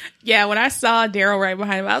 Yeah, when I saw Daryl right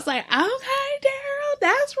behind him, I was like, okay, Daryl,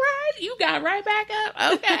 that's right. You got right back up.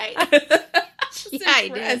 Okay. Yeah, I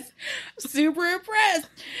did. Super impressed.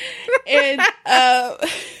 And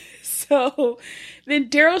so then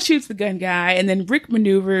Daryl shoots the gun guy, and then Rick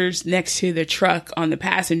maneuvers next to the truck on the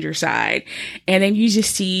passenger side. And then you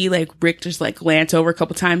just see like Rick just like glance over a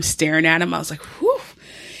couple times staring at him. I was like, whew.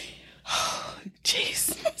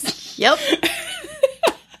 Jeez. Yep.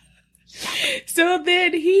 So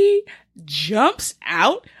then he jumps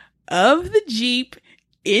out of the Jeep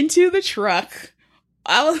into the truck.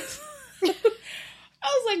 I was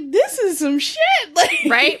like, this is some shit. Like,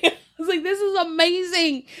 right? I was like, this is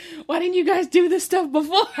amazing. Why didn't you guys do this stuff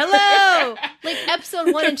before? Hello. Like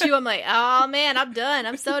episode 1 and 2, I'm like, oh man, I'm done.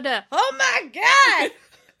 I'm so done. Oh my God.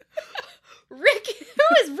 Rick,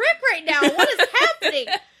 who is Rick right now? What is happening?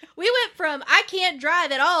 We went from I can't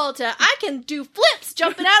drive at all to I can do flips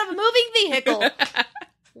jumping out of a moving vehicle.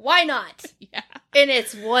 Why not? Yeah. And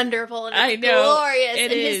it's wonderful and it's I know. glorious.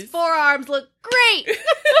 It and is. His forearms look great.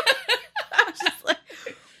 I'm just like,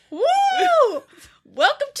 woo!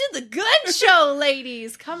 Welcome to the gun show,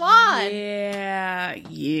 ladies. Come on. Yeah.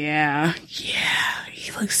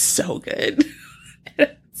 He looks so good.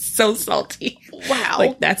 So salty. Wow.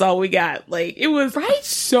 Like, that's all we got. Like, it was right?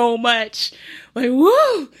 so much. Like,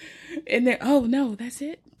 woo! And then, oh no, that's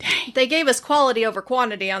it? Dang. They gave us quality over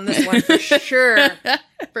quantity on this one for sure.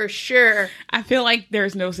 For sure. I feel like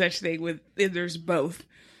there's no such thing with, there's both.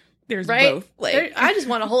 There's Right? both. Like, I just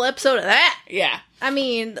want a whole episode of that. yeah. I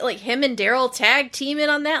mean, like him and Daryl tag teaming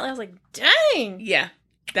on that. I was like, dang. Yeah.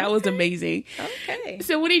 That was amazing. Okay.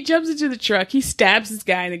 So when he jumps into the truck, he stabs this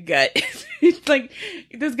guy in the gut. It's like,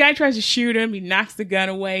 this guy tries to shoot him. He knocks the gun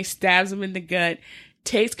away, stabs him in the gut,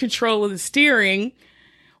 takes control of the steering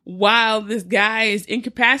while this guy is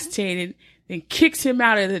incapacitated, then kicks him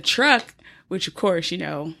out of the truck, which of course, you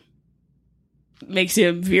know, makes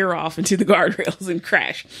him veer off into the guardrails and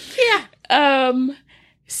crash. Yeah.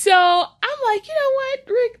 So I'm like, you know what,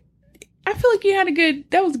 Rick? I feel like you had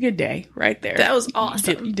that was a good day right there. That was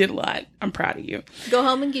awesome. You did a lot. I'm proud of you. Go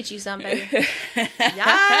home and get you some, baby.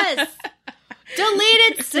 Yes.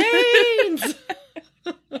 Deleted scenes.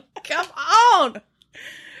 Come on.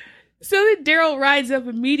 So then Daryl rides up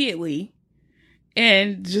immediately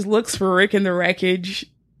and just looks for Rick in the wreckage.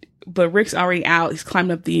 But Rick's already out. He's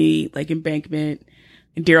climbing up the embankment.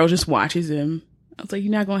 And Daryl just watches him. I was like,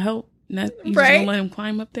 you're not going to help? You just going to let him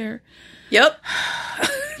climb up there? Yep.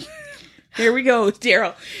 Here we go,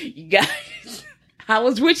 Daryl. You guys. I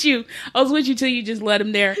was with you till you just let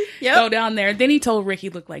him there. Yep. Go down there. Then he told Rick he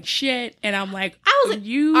looked like shit. And I'm like,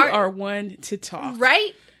 you are one to talk.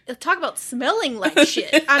 Right? Talk about smelling like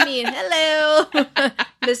shit. I mean, hello.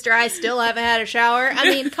 Mister, I still haven't had a shower. I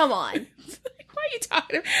mean, come on. Why are you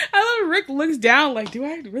talking? I love Rick looks down like, do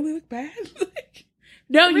I really look bad? Like,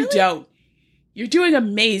 no, really? You don't. You're doing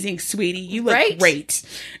amazing, sweetie. You look great.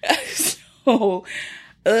 So,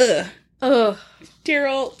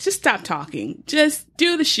 Daryl, just stop talking. Just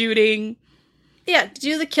do the shooting. Yeah,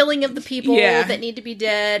 do the killing of the people that need to be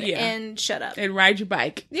dead and shut up. And ride your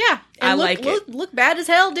bike. Yeah. And look bad as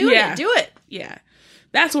hell doing it. Do it. Yeah.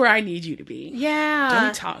 That's where I need you to be. Yeah. Don't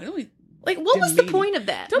be talking. Like, what was the point of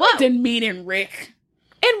that? Don't be demeaning Rick.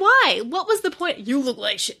 And why? What was the point? You look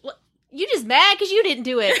like shit. What? You just mad because you didn't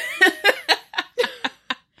do it.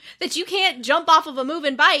 That you can't jump off of a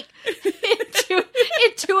moving bike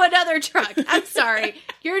into another truck. I'm sorry.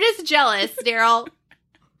 You're just jealous, Daryl.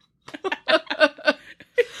 And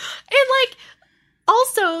like,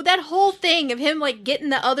 also that whole thing of him like getting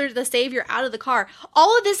the savior out of the car,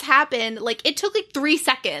 all of this happened, like it took like 3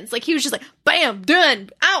 seconds. Like he was just like, bam,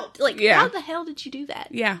 done, out. Like, how the hell did you do that?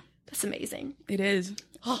 Yeah. That's amazing. It is.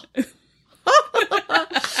 I'm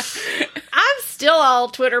still all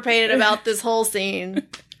Twitter pated about this whole scene.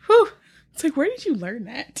 Whew. It's like, where did you learn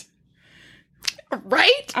that?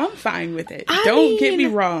 Right? I'm fine with it. Don't get me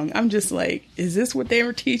wrong. I'm just like, is this what they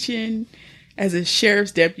were teaching as a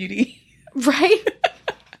sheriff's deputy? Right?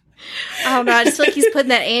 I don't know. I just feel like he's putting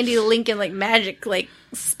that Andy Lincoln like magic like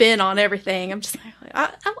spin on everything. I'm just like,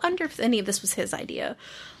 I wonder if any of this was his idea.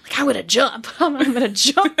 Like, I'm gonna jump. I'm gonna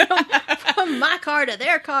jump from my car to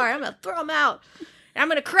their car. I'm gonna throw them out. And I'm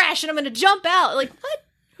gonna crash and I'm gonna jump out. Like, what?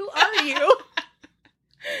 Who are you?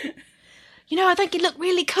 You know, I think you look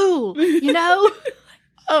really cool. You know?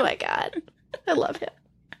 Oh my God. I love him.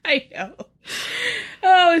 I know.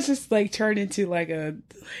 Oh, it's just like turned into like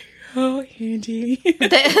oh, Andy.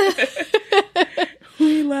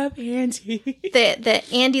 We love Andy. The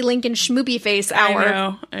Andy Lincoln schmoopy face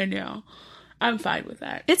hour. I know. I'm fine with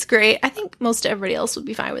that. It's great. I think most everybody else would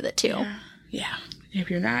be fine with it too. Yeah.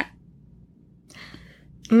 If you're not,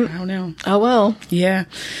 I don't know. Oh, well. Yeah.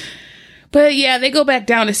 But yeah, they go back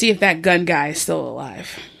down to see if that gun guy is still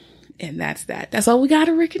alive. And that's that. That's all we got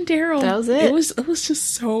of Rick and Daryl. That was it. It was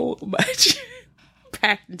just so much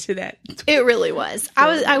packed into that. It really was.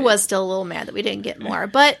 I was still a little mad that we didn't get more,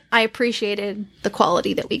 but I appreciated the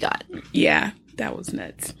quality that we got. Yeah, that was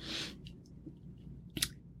nuts.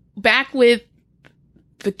 Back with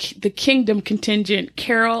the Kingdom contingent,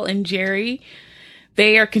 Carol and Jerry,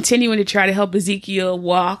 they are continuing to try to help Ezekiel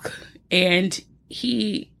walk, and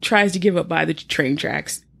he tries to give up by the train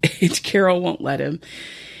tracks. Carol won't let him.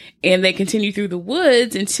 And they continue through the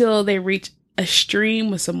woods until they reach a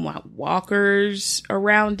stream with some walkers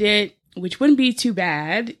around it, which wouldn't be too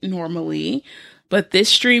bad normally. But this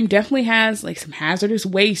stream definitely has like some hazardous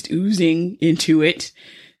waste oozing into it.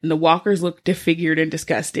 And the walkers look disfigured and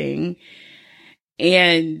disgusting.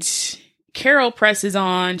 And Carol presses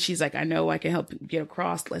on. She's like, I know I can help get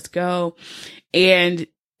across. Let's go. And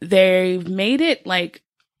they've made it like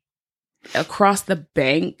across the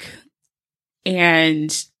bank.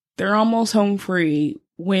 And they're almost home free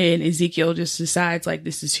when Ezekiel just decides like,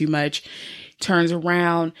 this is too much. Turns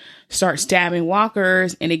around, starts stabbing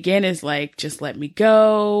walkers. And again, is like, just let me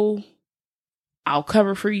go. I'll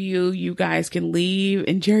cover for you. You guys can leave.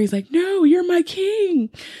 And Jerry's like, no, you're my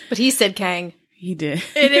king. But he said Kang. He did.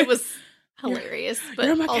 And it was hilarious, but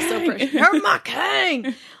You're my also king. you're my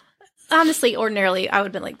king. Honestly, ordinarily, I would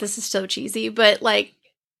have been like, this is so cheesy, but like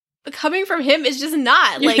coming from him is just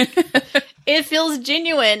not like it feels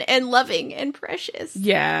genuine and loving and precious.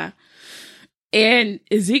 Yeah. And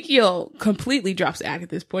Ezekiel completely drops the act at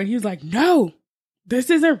this point. He's like, no, this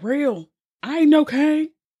isn't real. I ain't no king.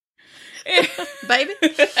 Baby.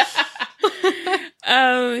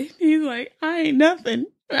 He's like, I ain't nothing.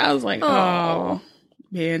 I was like, oh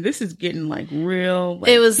man, this is getting like real.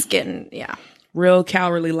 Like, it was getting, yeah. Real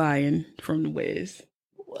Cowardly Lion from The Wiz.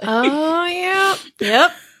 Oh, yeah.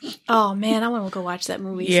 Yep. Oh, man, I want to go watch that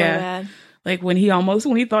movie so bad. Like when he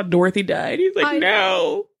thought Dorothy died, he's like,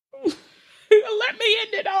 no. Let me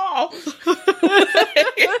end it all.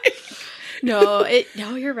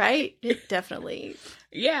 No, you're right. It definitely.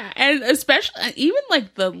 Yeah, and especially even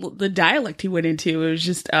like the dialect he went into, it was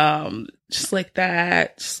just like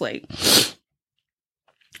that, just like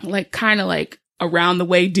kind of like around the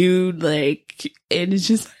way dude, like, and it's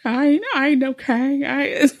just I ain't okay.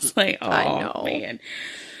 It's like, oh I know. Man.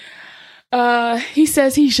 He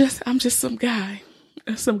says I'm just some guy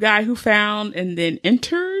who found and then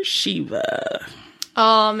enters Shiva.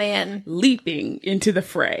 Oh man, leaping into the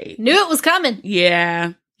fray. Knew it was coming.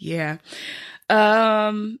 Yeah.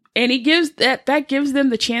 And he gives that gives them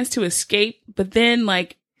the chance to escape, but then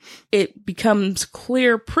like it becomes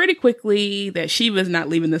clear pretty quickly that Shiva's not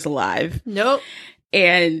leaving this alive. Nope.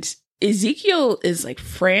 And Ezekiel is like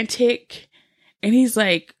frantic, and he's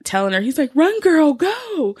like telling her, he's like, run girl,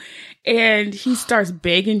 go. And he starts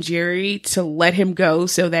begging Jerry to let him go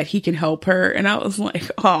so that he can help her. And I was like,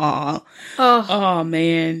 oh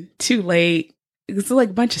man, too late. It's like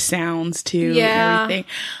a bunch of sounds too. Yeah. And everything.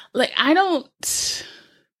 Like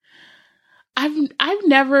I've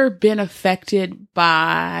never been affected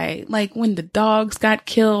by like when the dogs got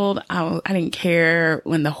killed. I didn't care.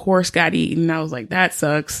 When the horse got eaten, I was like, that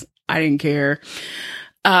sucks. I didn't care.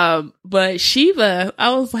 But Shiva,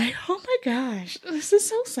 I was like, oh my gosh, this is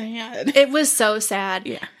so sad. It was so sad.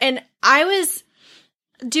 Yeah. And I was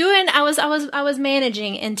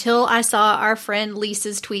managing until I saw our friend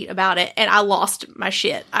Lisa's tweet about it, and I lost my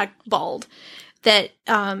shit. I bawled. That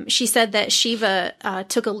she said that Shiva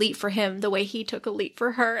took a leap for him the way he took a leap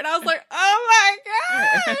for her. And I was like, oh my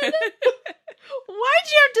God. Why'd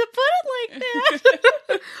you have to put it like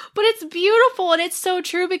that? But it's beautiful and it's so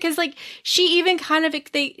true because like she even kind of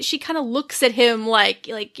looks at him like,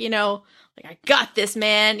 you know, like I got this,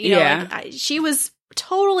 man. You know, like, she was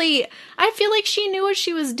totally, I feel like she knew what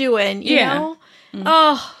she was doing, you know? Mm-hmm.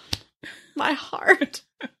 Oh, my heart.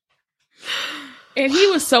 And he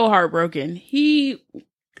was so heartbroken.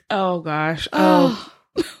 Oh gosh.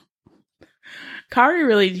 Kari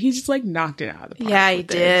really, he just like knocked it out of the park. Yeah, he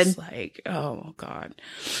did. This. Like, oh God.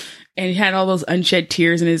 And he had all those unshed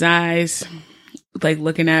tears in his eyes, like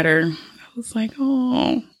looking at her. I was like,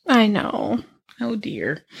 oh. I know. Oh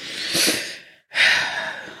dear.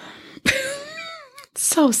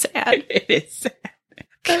 So sad. It is sad.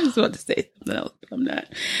 I just want to say something else, but I'm not.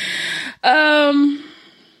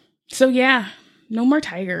 So yeah. No more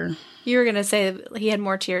Tiger. You were going to say he had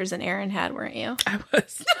more tears than Aaron had, weren't you? I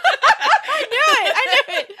was. I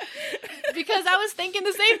knew it. Because I was thinking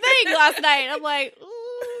the same thing last night. I'm like,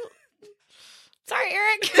 ooh, sorry,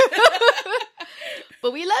 Eric.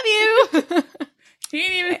 But we love you. He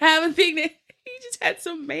didn't even have a thing that he just had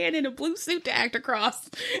some man in a blue suit to act across.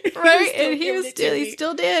 Right? And he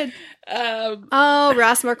still did.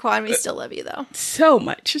 Ross Marquand, we still love you though. So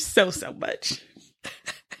much. So much.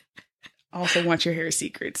 Also want your hair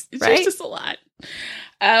secrets. It's right? just a lot.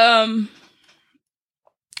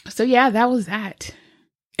 So yeah, that was that.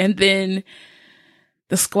 And then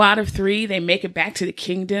the squad of 3, they make it back to the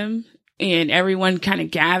kingdom and everyone kind of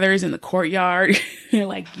gathers in the courtyard. They're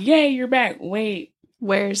like, yay, you're back. Wait.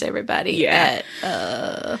 Where's everybody? Yeah.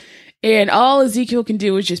 And all Ezekiel can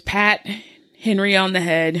do is just pat Henry on the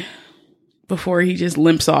head before he just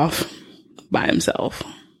limps off by himself.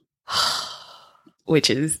 Which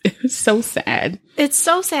is so sad. It's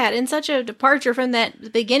so sad and such a departure from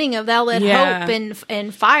that beginning of thou let hope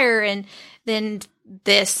and fire, and then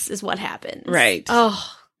this is what happens. Right.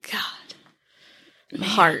 Oh, God. Man.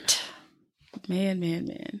 Heart.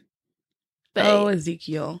 Man. But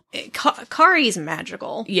Ezekiel. Kari's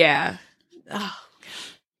magical. Yeah. Oh,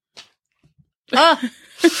 God.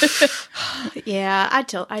 Yeah, I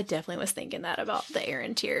definitely was thinking that about the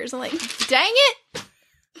Aaron tears. I'm like, dang it.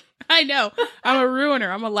 I know. I'm a ruiner.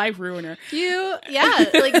 I'm a life ruiner.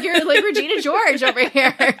 Like you're like Regina George over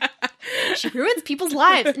here. She ruins people's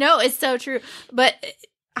lives. No, it's so true. But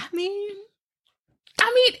I mean, and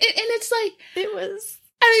it's like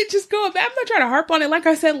I just go back. I'm not trying to harp on it. Like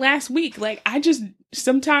I said last week, like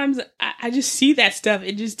sometimes I just see that stuff.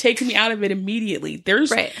 It just takes me out of it immediately. There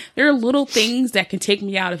are little things that can take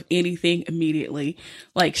me out of anything immediately.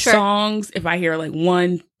 Like songs, if I hear like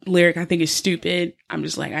one lyric I think is stupid, I'm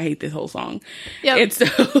just like, I hate this whole song. Yep. And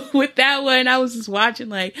so with that one, I was just watching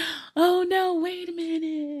like, oh no, wait a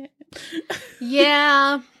minute.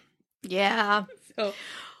 Yeah. So,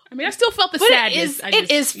 I mean, I still felt the sadness. It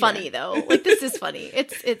is funny though. Like, this is funny.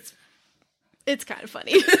 It's kind of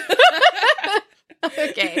funny.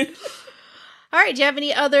 Okay. All right. Do you have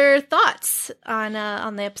any other thoughts on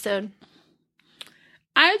the episode?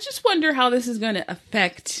 I just wonder how this is going to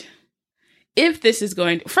affect. If this is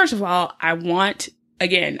going to, first of all, I want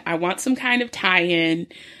some kind of tie-in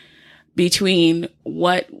between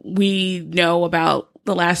what we know about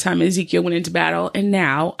the last time Ezekiel went into battle and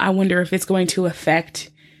now. I wonder if it's going to affect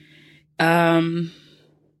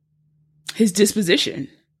his disposition,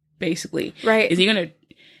 basically. Right.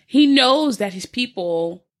 He knows that his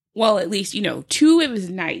people, well, at least, two of his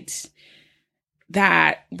knights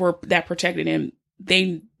that protected him,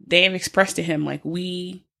 they have expressed to him, like,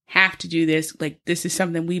 we have to do this. Like, this is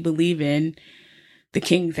something we believe in, the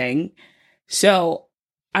king thing. So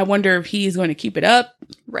I wonder if he's going to keep it up.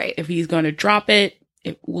 Right. If he's going to drop it.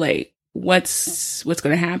 What's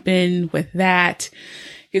going to happen with that?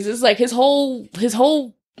 Because it's like his whole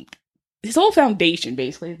foundation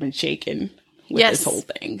basically has been shaken with this whole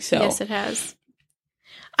thing. So yes, it has.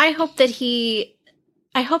 I hope that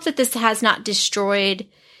this has not destroyed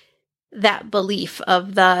that belief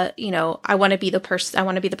of the, I want to be the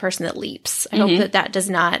person that leaps. I hope that does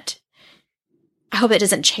not. I hope it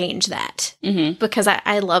doesn't change that, because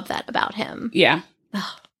I love that about him. Yeah.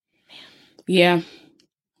 Oh man. Yeah.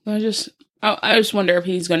 I just wonder if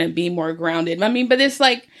he's going to be more grounded. I mean, but it's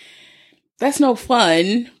like, that's no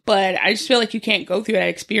fun, but I just feel like you can't go through that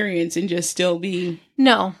experience and just still be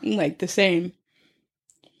like the same.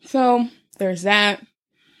 So there's that.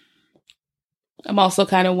 I'm also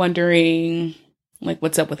kind of wondering, like,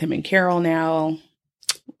 what's up with him and Carol now?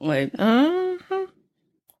 Like,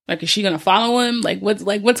 like, is she going to follow him? Like,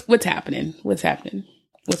 what's happening? What's happening?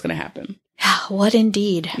 What's going to happen? What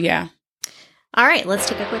indeed? Yeah. All right, let's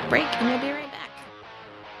take a quick break and we'll be right back.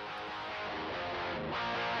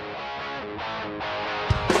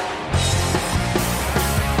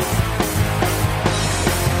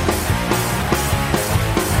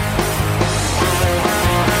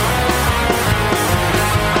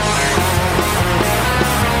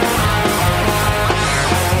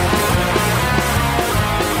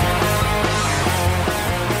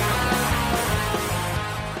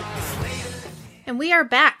 And we are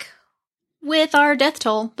back with our death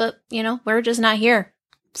toll, but, we're just not here.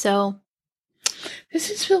 So. This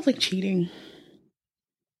just feels like cheating.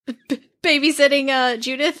 Babysitting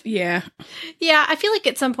Judith? Yeah. Yeah, I feel like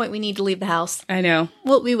at some point we need to leave the house. I know.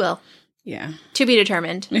 Well, we will. Yeah. To be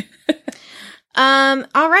determined. All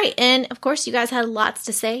right. And, of course, you guys had lots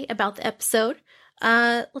to say about the episode.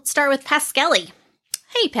 Let's start with Pascali.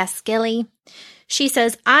 Hey, Pascali. She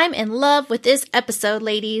says, I'm in love with this episode,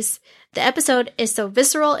 ladies. The episode is so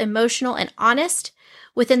visceral, emotional, and honest.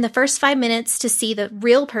 Within the first 5 minutes, to see the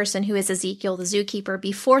real person who is Ezekiel the zookeeper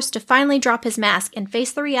be forced to finally drop his mask and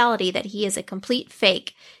face the reality that he is a complete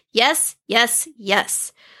fake. Yes, yes,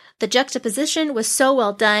 yes. The juxtaposition was so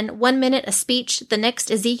well done. 1 minute a speech, the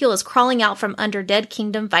next Ezekiel is crawling out from under dead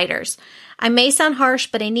kingdom fighters. I may sound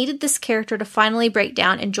harsh, but I needed this character to finally break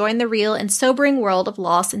down and join the real and sobering world of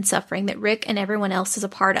loss and suffering that Rick and everyone else is a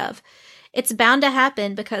part of. It's bound to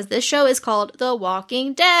happen because this show is called The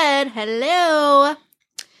Walking Dead. Hello!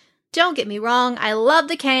 Don't get me wrong, I love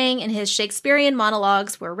the Kang and his Shakespearean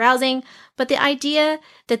monologues were rousing, but the idea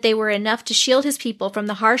that they were enough to shield his people from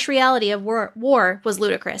the harsh reality of war was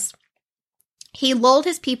ludicrous. He lulled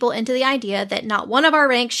his people into the idea that not one of our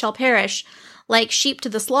ranks shall perish, like sheep to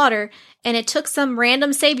the slaughter, and it took some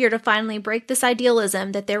random savior to finally break this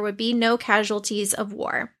idealism that there would be no casualties of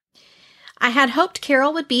war. I had hoped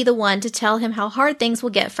Carol would be the one to tell him how hard things will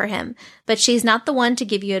get for him, but she's not the one to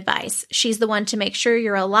give you advice. She's the one to make sure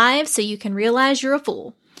you're alive so you can realize you're a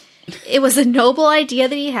fool. It was a noble idea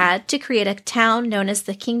that he had to create a town known as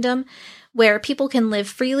the Kingdom where people can live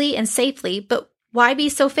freely and safely, but why be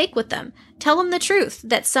so fake with them? Tell them the truth,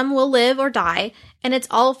 that some will live or die, and it's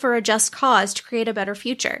all for a just cause to create a better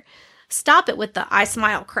future. Stop it with the I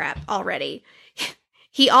smile crap already.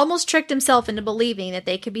 He almost tricked himself into believing that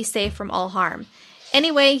they could be safe from all harm.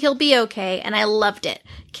 Anyway, he'll be okay, and I loved it.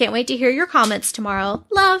 Can't wait to hear your comments tomorrow.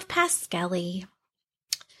 Love, Pascali.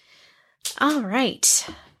 All right.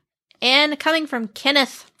 And coming from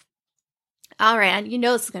Kenneth. All right. You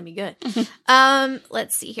know this is going to be good.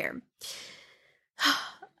 Let's see here.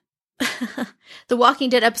 The Walking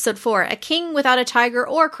Dead episode 4, A King Without a Tiger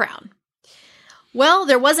or Crown. Well,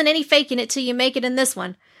 there wasn't any faking it till you make it in this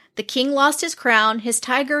one. The king lost his crown, his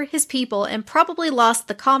tiger, his people, and probably lost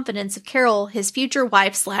the confidence of Carol, his future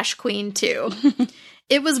wife/queen, too.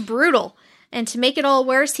 It was brutal. And to make it all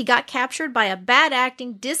worse, he got captured by a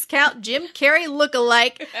bad-acting, discount Jim Carrey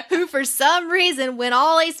lookalike who, for some reason, went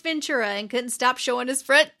all Ace Ventura and couldn't stop showing his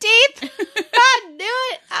front teeth. I knew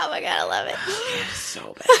it. Oh, my God, I love it. It was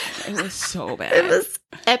so bad. It was so bad. It was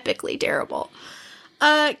epically terrible.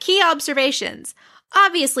 Key observations.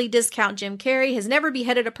 Obviously, discount Jim Carrey has never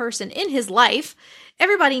beheaded a person in his life.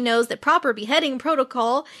 Everybody knows that proper beheading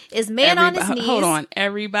protocol is man on his knees. Hold on.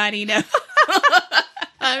 Everybody knows.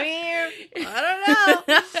 I mean, I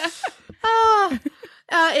don't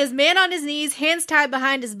know. Is man on his knees, hands tied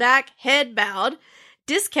behind his back, head bowed.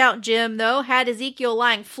 Discount Jim, though, had Ezekiel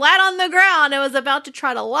lying flat on the ground and was about to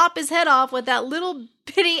try to lop his head off with that little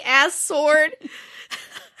bitty ass sword.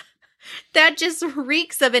 That just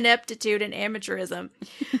reeks of ineptitude and amateurism.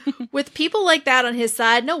 With people like that on his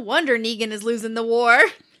side, no wonder Negan is losing the war.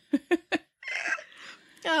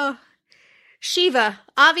 Oh. Shiva.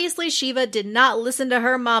 Obviously, Shiva did not listen to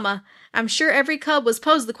her mama. I'm sure every cub was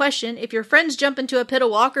posed the question, if your friends jump into a pit of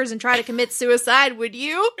walkers and try to commit suicide, would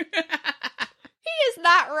you? He is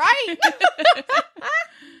not right.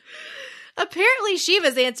 Apparently,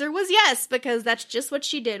 Shiva's answer was yes, because that's just what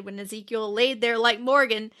she did when Ezekiel laid there like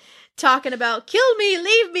Morgan, talking about, kill me,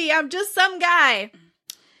 leave me, I'm just some guy.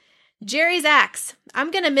 Jerry's axe. I'm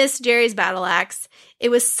going to miss Jerry's battle axe. It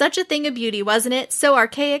was such a thing of beauty, wasn't it? So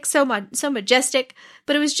archaic, so majestic,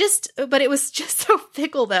 but it was just so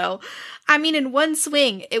fickle, though. I mean, in one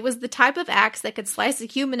swing, it was the type of axe that could slice a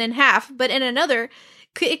human in half, but in another,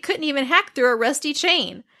 it couldn't even hack through a rusty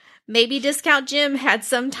chain. Maybe Discount Jim had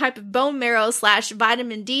some type of bone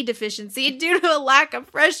marrow/vitamin D deficiency due to a lack of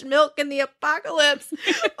fresh milk in the apocalypse.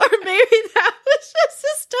 Or maybe that was just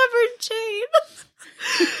a stubborn chain.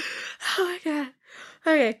 Oh my God.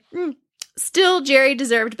 Okay. Still, Jerry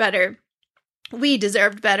deserved better. We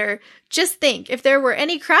deserved better. Just think, if there were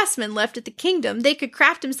any craftsmen left at the kingdom, they could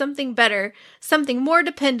craft him something better, something more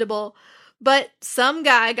dependable. But some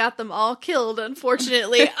guy got them all killed,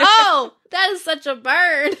 unfortunately. Oh, that is such a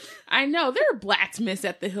burn. I know. There are blacksmiths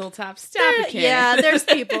at the hilltop. Stop it, Kenneth. Yeah, there's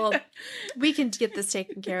people. We can get this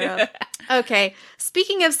taken care of. Okay.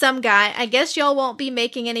 Speaking of some guy, I guess y'all won't be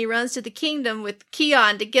making any runs to the kingdom with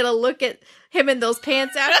Keon to get a look at him in those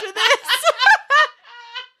pants after this.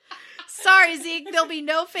 Sorry, Zeke. There'll be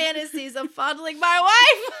no fantasies of fondling my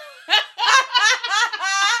wife. Oh my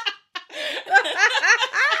God.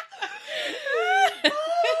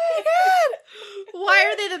 Why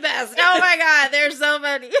are they the best? Oh my God, they're so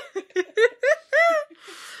funny.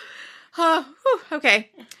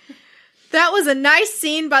 Okay. That was a nice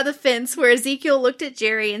scene by the fence where Ezekiel looked at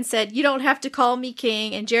Jerry and said, "You don't have to call me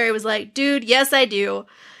king." And Jerry was like, "Dude, yes I do."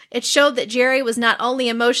 It showed that Jerry was not only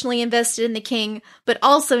emotionally invested in the king, but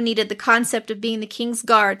also needed the concept of being the king's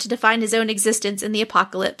guard to define his own existence in the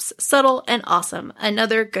apocalypse. Subtle and awesome.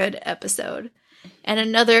 Another good episode. And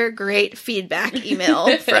another great feedback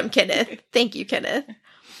email from Kenneth. Thank you, Kenneth.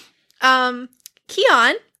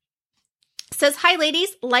 Keon says, "Hi,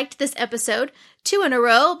 ladies. Liked this episode. 2 in a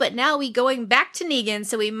row, but now we going back to Negan,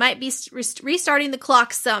 so we might be restarting the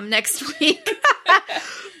clock some next week.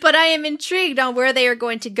 But I am intrigued on where they are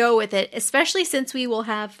going to go with it, especially since we will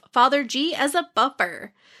have Father G as a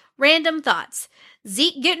buffer. Random thoughts.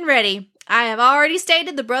 Zeke getting ready. I have already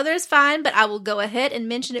stated the brother is fine, but I will go ahead and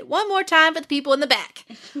mention it one more time for the people in the back.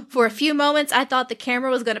 For a few moments, I thought the camera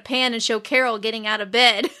was going to pan and show Carol getting out of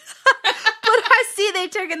bed. But I see they've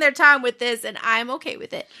taken their time with this, and I'm okay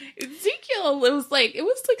with it." Ezekiel, it was like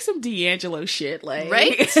some D'Angelo shit, like,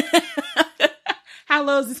 right? How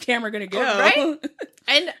low is this camera gonna go? Right?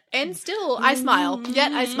 And still, I smile.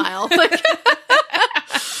 Yet I smile.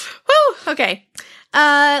 Whew, okay.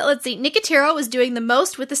 Let's see. Nicotero was doing the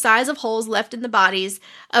most with the size of holes left in the bodies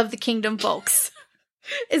of the kingdom folks.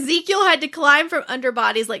 Ezekiel had to climb from under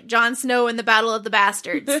bodies like Jon Snow in the Battle of the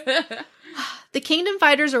Bastards. The kingdom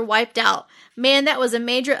fighters are wiped out. Man, that was a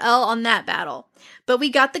major L on that battle. But we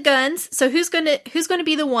got the guns, so who's going to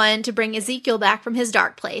be the one to bring Ezekiel back from his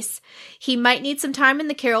dark place? He might need some time in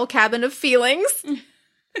the Carol cabin of feelings. Girl.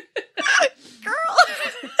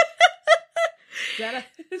 Is that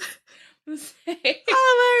oh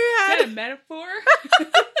my God. Is that a metaphor?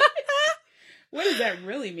 What does that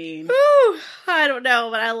really mean? Ooh, I don't know,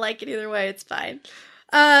 but I like it either way. It's fine.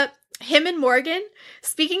 Him and Morgan.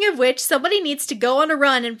 Speaking of which, somebody needs to go on a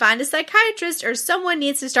run and find a psychiatrist, or someone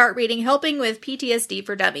needs to start reading Helping with PTSD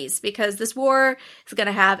for Dummies, because this war is going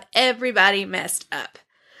to have everybody messed up.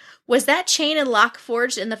 Was that chain and lock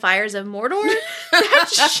forged in the fires of Mordor? That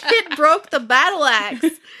shit broke the battle axe.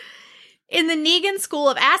 In the Negan School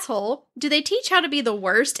of Asshole, do they teach how to be the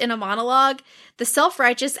worst in a monologue? The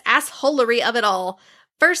self-righteous assholery of it all.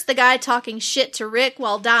 First, the guy talking shit to Rick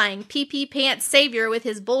while dying, PP Pants Savior with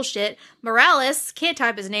his bullshit, Morales, can't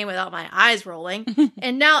type his name without my eyes rolling,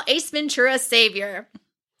 and now Ace Ventura Savior.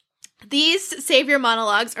 These Savior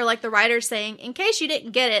monologues are like the writer saying, in case you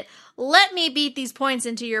didn't get it, let me beat these points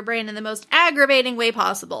into your brain in the most aggravating way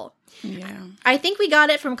possible. Yeah. I think we got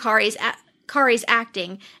it from Kari's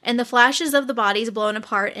acting and the flashes of the bodies blown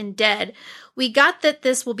apart and dead. We got that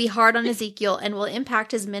this will be hard on Ezekiel and will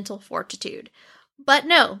impact his mental fortitude. But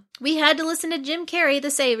no, we had to listen to Jim Carrey,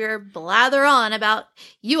 the Savior, blather on about,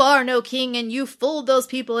 you are no king and you fooled those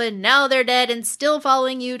people and now they're dead and still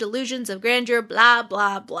following you, delusions of grandeur, blah,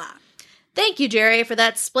 blah, blah. Thank you, Jerry, for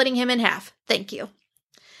that splitting him in half. Thank you.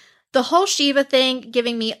 The whole Shiva thing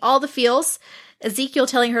giving me all the feels. Ezekiel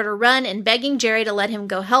telling her to run and begging Jerry to let him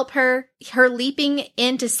go help her. Her leaping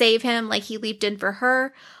in to save him like he leaped in for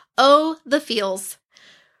her. Oh, the feels.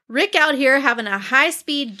 Rick out here having a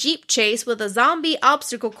high-speed Jeep chase with a zombie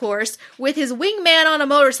obstacle course with his wingman on a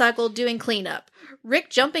motorcycle doing cleanup. Rick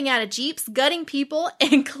jumping out of Jeeps, gutting people,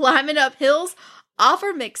 and climbing up hills.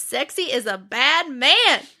 Offer McSexy is a bad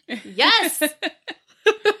man. Yes!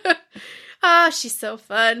 Ah, she's so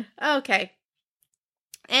fun. Okay.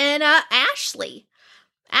 And Ashley.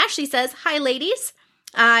 Ashley says, hi, ladies.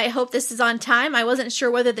 I hope this is on time. I wasn't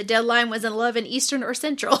sure whether the deadline was 11 Eastern or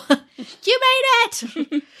Central. You made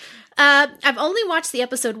it! I've only watched the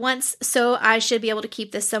episode once, so I should be able to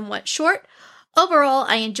keep this somewhat short. Overall,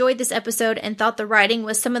 I enjoyed this episode and thought the writing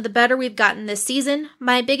was some of the better we've gotten this season.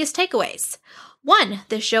 My biggest takeaways. 1,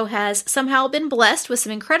 this show has somehow been blessed with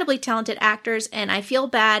some incredibly talented actors, and I feel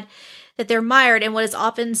bad that they're mired in what is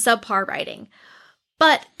often subpar writing.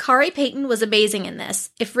 But Khary Payton was amazing in this.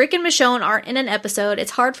 If Rick and Michonne aren't in an episode,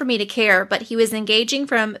 it's hard for me to care, but he was engaging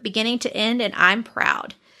from beginning to end, and I'm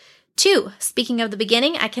proud. 2, speaking of the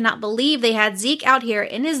beginning, I cannot believe they had Zeke out here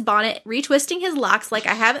in his bonnet, retwisting his locks like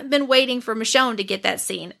I haven't been waiting for Michonne to get that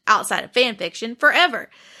scene, outside of fanfiction, forever.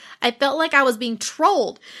 I felt like I was being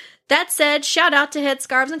trolled. That said, shout out to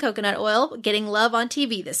Headscarves and Coconut Oil, getting love on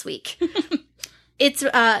TV this week. It's,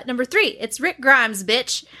 number 3, it's Rick Grimes,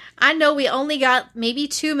 bitch. I know we only got maybe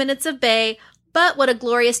 2 minutes of Bay, but what a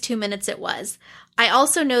glorious 2 minutes it was. I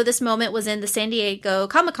also know this moment was in the San Diego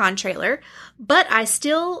Comic-Con trailer, but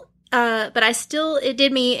it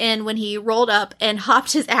did me in when he rolled up and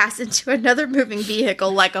hopped his ass into another moving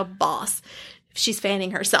vehicle like a boss. She's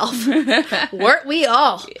fanning herself. Weren't we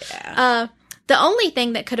all? Yeah. The only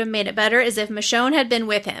thing that could have made it better is if Michonne had been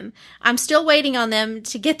with him. I'm still waiting on them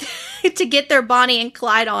to get their Bonnie and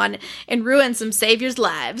Clyde on and ruin some saviors'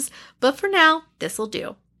 lives. But for now, this'll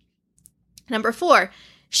do. Number 4,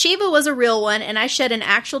 Shiva was a real one, and I shed an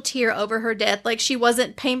actual tear over her death like she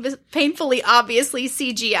wasn't painfully obviously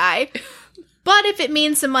CGI. But if it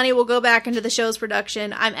means some money will go back into the show's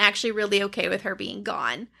production, I'm actually really okay with her being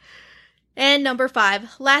gone. And number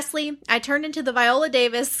 5, lastly, I turned into the Viola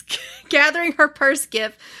Davis gathering her purse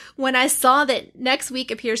gif when I saw that next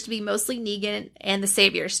week appears to be mostly Negan and the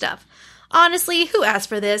Savior stuff. Honestly, who asked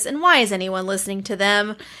for this, and why is anyone listening to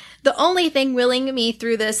them? The only thing willing me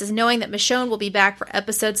through this is knowing that Michonne will be back for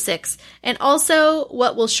episode 6, and also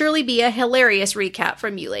what will surely be a hilarious recap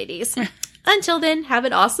from you ladies. Until then, have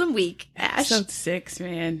an awesome week, Ash. Episode 6,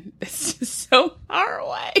 man. It's just so far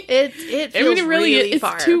away. It feels really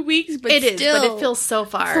far. It's 2 weeks, but it still. Is, but it feels so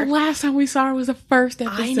far. The last time we saw her was the first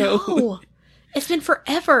episode. I know. It's been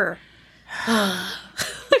forever.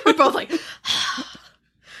 We're both like...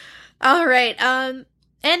 All right. And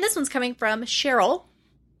this one's coming from Cheryl.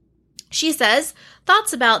 She says,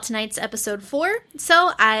 thoughts about tonight's episode 4.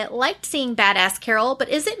 So I liked seeing Badass Carol, but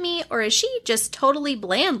is it me or is she just totally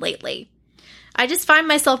bland lately? I just find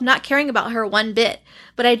myself not caring about her one bit,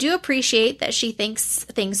 but I do appreciate that she thinks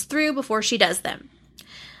things through before she does them.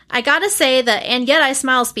 I gotta say the "and yet I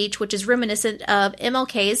smile" speech, which is reminiscent of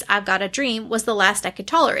MLK's "I've Got a Dream," was the last I could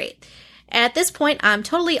tolerate. At this point, I'm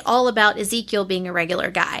totally all about Ezekiel being a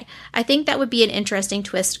regular guy. I think that would be an interesting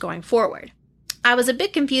twist going forward. I was a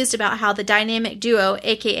bit confused about how the dynamic duo,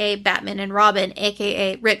 aka Batman and Robin,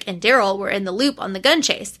 aka Rick and Daryl, were in the loop on the gun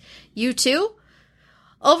chase. You too?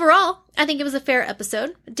 Overall, I think it was a fair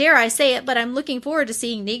episode. Dare I say it, but I'm looking forward to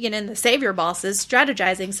seeing Negan and the Savior bosses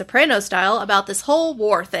strategizing Soprano style about this whole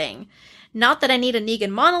war thing. Not that I need a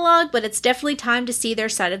Negan monologue, but it's definitely time to see their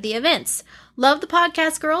side of the events. Love the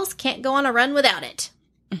podcast, girls. Can't go on a run without it.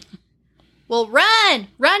 Well, run!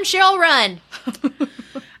 Run, Cheryl, run!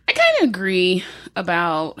 I kind of agree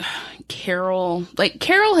about Carol. Like,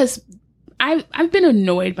 Carol has... I've been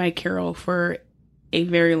annoyed by Carol for a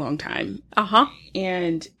very long time. Uh-huh.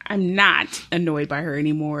 And I'm not annoyed by her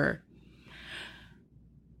anymore,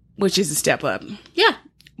 which is a step up. Yeah.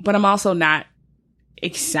 But I'm also not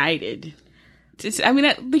excited. I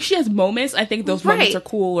mean, like, she has moments. I think those moments are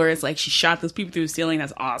cool, where it's like she shot those people through the ceiling.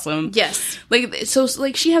 That's awesome. Yes. Like, so,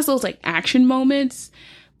 like, she has those, like, action moments,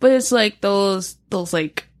 but it's like those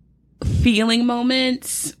like feeling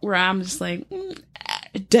moments where I'm just like,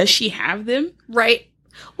 does she have them? Right.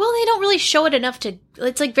 Well, they don't really show it enough to...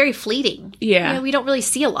 It's, like, very fleeting. Yeah. You know, we don't really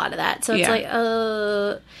see a lot of that. So it's like,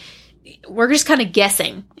 we're just kind of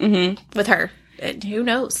guessing with her. And who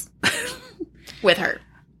knows? With her.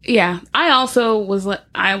 Yeah. I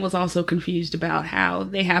was also confused about how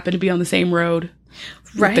they happen to be on the same road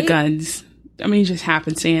with the guns. I mean, just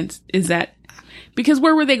happenstance. Is that... Because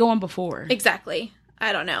where were they going before? Exactly.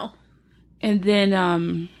 I don't know. And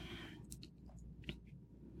then,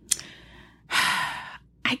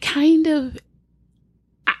 I kind of,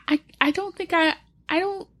 I don't think I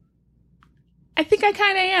think I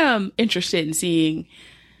kind of am interested in seeing,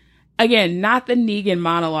 again, not the Negan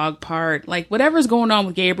monologue part, like whatever's going on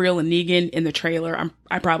with Gabriel and Negan in the trailer,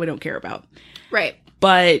 I probably don't care about. Right.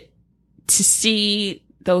 But to see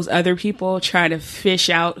those other people try to fish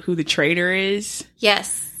out who the traitor is.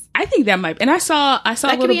 Yes. I think that might, and I saw a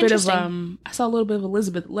little bit of,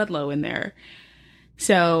 Elizabeth Ludlow in there.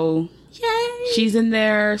 So, yay! She's in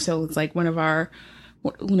there. So it's like one of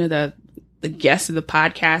the guests of the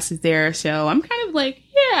podcast is there. So I'm kind of like,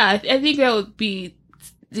 yeah, I think that would be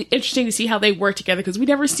interesting to see how they work together, because we've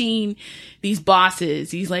never seen these bosses,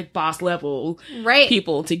 these like boss level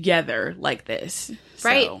people together like this.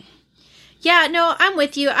 Right. So. Yeah, no, I'm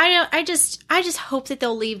with you. I just hope that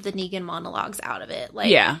they'll leave the Negan monologues out of it. Like,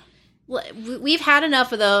 yeah. We've had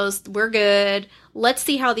enough of those. We're good. Let's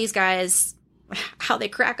see how these guys, how they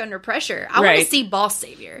crack under pressure. I want to see Boss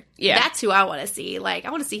Savior. Yeah. That's who I want to see. Like, I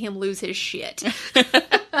want to see him lose his shit.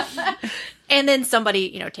 And then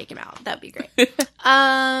somebody, take him out. That'd be great.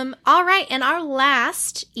 All right. And our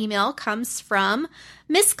last email comes from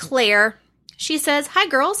Miss Claire. She says, "Hi,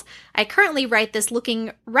 girls. I currently write this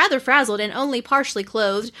looking rather frazzled and only partially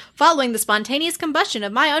clothed, following the spontaneous combustion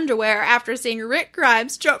of my underwear after seeing Rick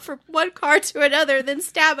Grimes jump from one car to another, then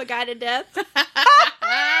stab a guy to death."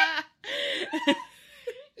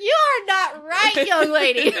 You are not right, young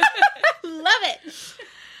lady. Love it.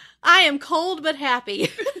 I am cold but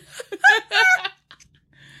happy.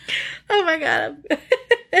 Oh, my God.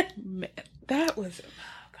 Man, that was...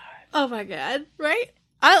 Oh, God. Oh, my God. Right?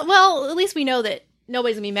 Well, at least we know that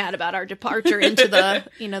nobody's gonna be mad about our departure into the,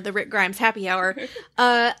 the Rick Grimes happy hour.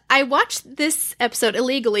 I watched this episode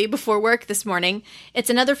illegally before work this morning.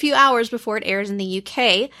 It's another few hours before it airs in the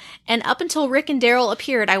UK, and up until Rick and Daryl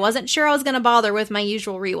appeared, I wasn't sure I was gonna bother with my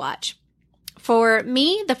usual rewatch. For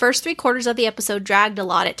me, the first 3/4 of the episode dragged a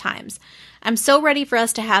lot at times. I'm so ready for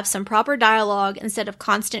us to have some proper dialogue instead of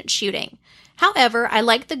constant shooting. However, I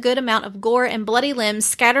liked the good amount of gore and bloody limbs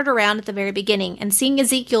scattered around at the very beginning, and seeing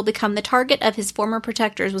Ezekiel become the target of his former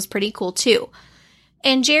protectors was pretty cool too.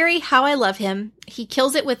 And Jerry, how I love him. He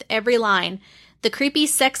kills it with every line. The creepy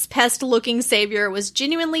sex pest looking savior was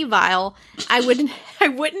genuinely vile. I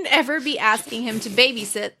wouldn't ever be asking him to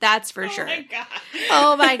babysit, that's for sure. Oh my God.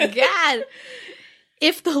 Oh my God.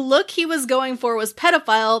 If the look he was going for was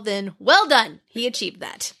pedophile, then well done. He achieved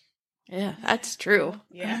that. Yeah, that's true.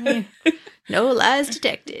 Yeah. No lies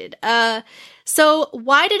detected. So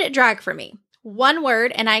why did it drag for me? One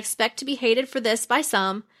word, and I expect to be hated for this by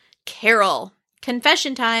some. Carol.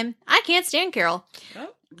 Confession time. I can't stand Carol. Oh.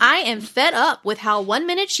 I am fed up with how 1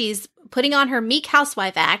 minute she's putting on her meek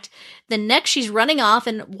housewife act, the next she's running off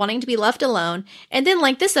and wanting to be left alone, and then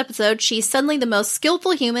like this episode, she's suddenly the most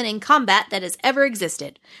skillful human in combat that has ever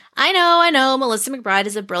existed. I know, Melissa McBride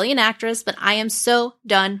is a brilliant actress, but I am so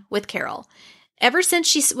done with Carol. Ever since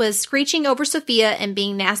she was screeching over Sophia and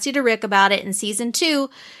being nasty to Rick about it in season 2,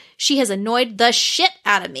 she has annoyed the shit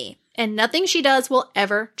out of me, and nothing she does will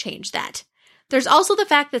ever change that. There's also the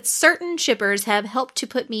fact that certain shippers have helped to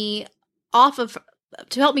put me off of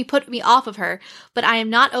her, but I am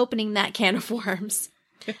not opening that can of worms.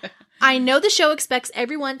 I know the show expects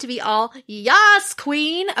everyone to be all, "Yas,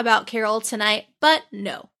 queen," about Carol tonight, but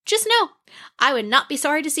no. Just no. I would not be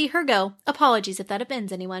sorry to see her go. Apologies if that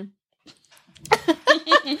offends anyone.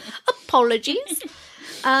 Apologies.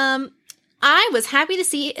 I was happy to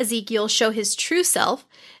see Ezekiel show his true self.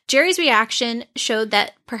 Jerry's reaction showed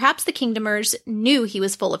that perhaps the Kingdomers knew he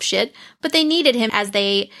was full of shit, but they needed him as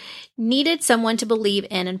they needed someone to believe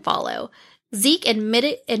in and follow. Zeke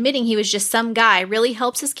admitting he was just some guy really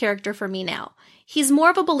helps his character for me now. He's more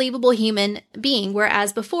of a believable human being,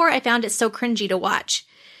 whereas before I found it so cringy to watch.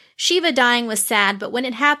 Shiva dying was sad, but when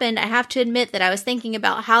it happened, I have to admit that I was thinking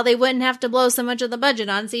about how they wouldn't have to blow so much of the budget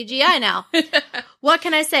on CGI now. What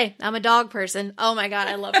can I say? I'm a dog person. Oh my god,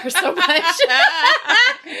 I love her so much.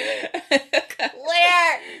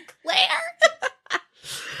 Claire!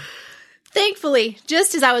 Thankfully,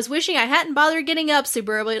 just as I was wishing I hadn't bothered getting up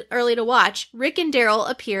super early to watch, Rick and Daryl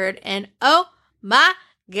appeared, and oh my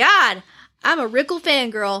god, I'm a Rickle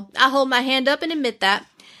fangirl. I hold my hand up and admit that.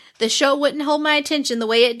 The show wouldn't hold my attention the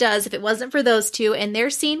way it does if it wasn't for those two, and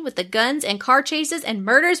their scene with the guns and car chases and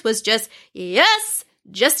murders was just yes.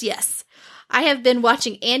 I have been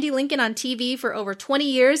watching Andy Lincoln on TV for over 20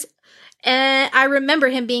 years, and I remember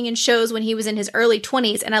him being in shows when he was in his early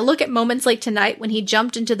 20s, and I look at moments like tonight when he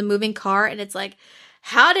jumped into the moving car, and it's like,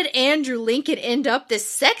 how did Andrew Lincoln end up this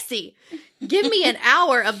sexy? Give me an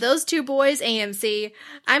hour of those two boys, AMC.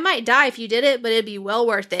 I might die if you did it, but it'd be well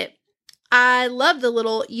worth it. I love the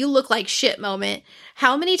little "you look like shit" moment.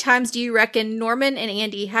 How many times do you reckon Norman and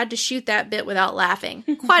Andy had to shoot that bit without laughing?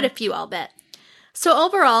 Quite a few, I'll bet. So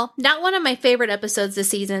overall, not one of my favorite episodes this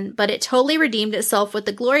season, but it totally redeemed itself with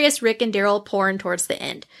the glorious Rick and Daryl porn towards the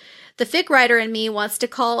end. The fic writer in me wants to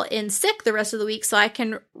call in sick the rest of the week so I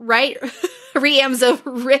can write reams of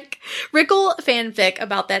Rickle fanfic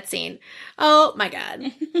about that scene. Oh my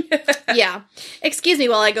god. Yeah. Excuse me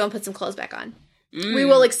while I go and put some clothes back on. We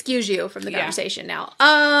will excuse you from the conversation now.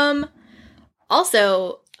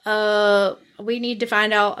 Also, we need to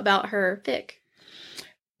find out about her fic.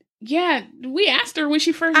 Yeah, we asked her when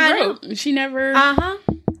she first wrote. She never...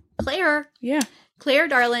 Claire. Yeah. Claire,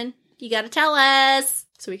 darling, you gotta tell us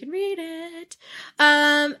so we can read it.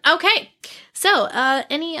 Okay. So,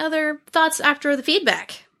 any other thoughts after the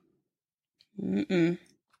feedback? Mm-mm.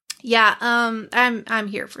 Yeah, I'm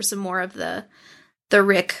here for some more of the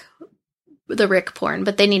Rick porn,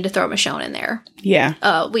 but they need to throw Michonne in there.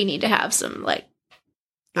 Yeah. We need to have some, like,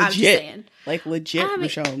 legit, I'm just saying. Like, legit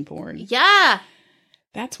Michonne porn. Yeah.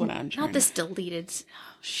 That's what I'm trying Not this deleted.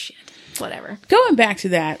 Oh, shit. Whatever. Going back to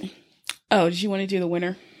that. Oh, did you want to do the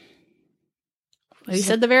winner? Well, you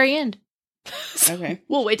said the very end. Okay.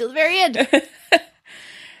 We'll wait till the very end.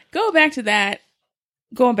 Going back to that.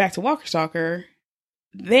 Going back to Walker Stalker.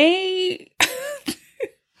 They...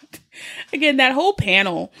 Again, that whole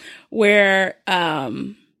panel where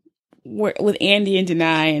with Andy and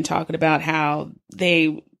Denai and talking about how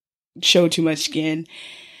they show too much skin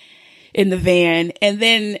in the van. And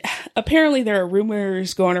then apparently there are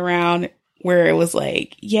rumors going around where it was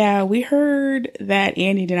like, yeah, we heard that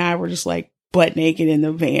Andy and I were just like butt naked in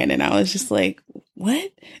the van. And I was just like,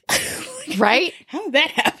 what? Like, right? How did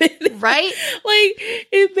that happen? Right? Like,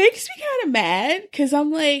 it makes me kind of mad because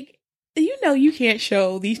I'm like, you know, you can't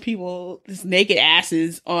show these people this naked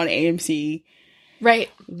asses on AMC. Right.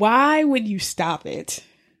 Why would you stop it?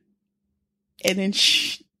 And then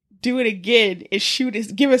do it again and shoot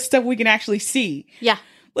us, give us stuff we can actually see. Yeah.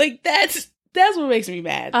 Like, that's what makes me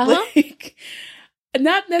mad. Like,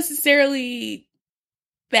 not necessarily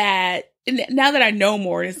that, now that I know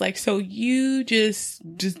more, it's like, so you just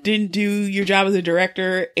didn't do your job as a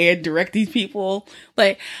director and direct these people?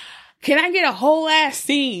 Like, can I get a whole ass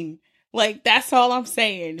scene? Like, that's all I'm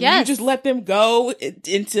saying. Yes. You just let them go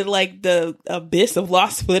into, like, the abyss of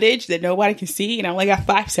lost footage that nobody can see, and I only got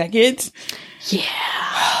 5 seconds. Yeah.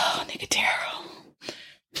 Oh, nigga,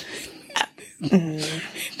 Daryl.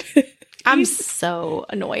 I'm so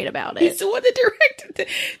annoyed about it. He's the one that directed it.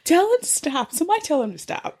 Tell him to stop. Somebody tell him to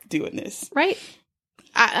stop doing this. Right?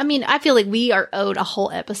 I mean, I feel like we are owed a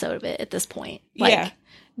whole episode of it at this point. Like,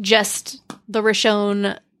 just the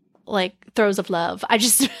Rashone, like, throes of love. I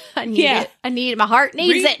need it. I need it. My heart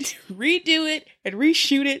needs it. Redo it and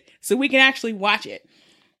reshoot it so we can actually watch it.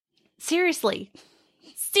 Seriously.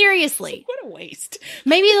 What a waste.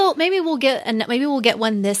 Maybe we'll get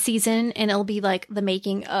one this season, and it'll be like the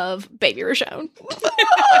making of Baby Rashone.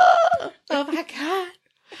 Oh my god.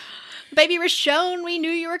 Baby Rashone, we knew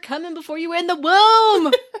you were coming before you were in the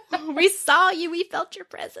womb. We saw you. We felt your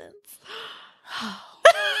presence.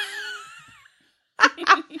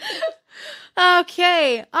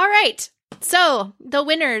 Okay. All right. So, the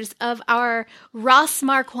winners of our Ross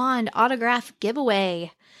Marquand autograph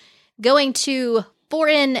giveaway going to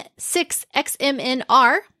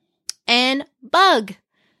 4N6XMNR and Bug.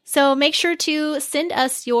 So, make sure to send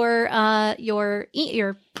us your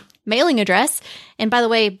mailing address. And by the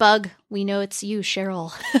way, Bug, we know it's you,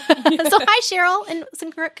 Cheryl. So hi, Cheryl, and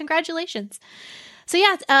some congratulations. So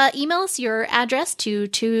yeah, email us your address to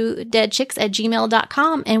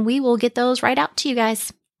twodeadchicks@gmail.com, and we will get those right out to you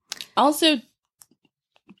guys. Also,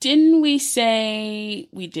 didn't we say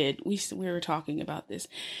we did? We were talking about this.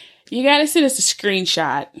 You got to send us a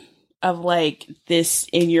screenshot of like this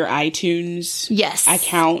in your iTunes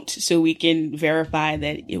account so we can verify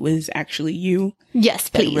that it was actually you. Yes,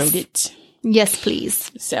 please. That wrote it. Yes, please.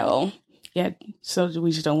 So yeah, so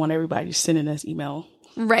we just don't want everybody sending us email.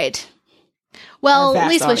 Right. Well, at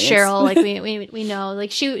least with audience. Cheryl, like we know,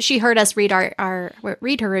 like she heard us read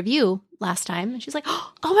her review last time, and she's like,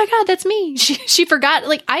 "Oh my God, that's me." She forgot.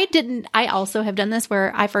 Like I also have done this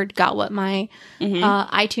where I forgot what my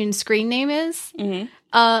iTunes screen name is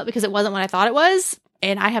because it wasn't what I thought it was,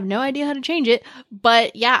 and I have no idea how to change it.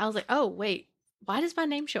 But yeah, I was like, "Oh wait, why does my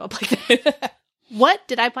name show up like that? What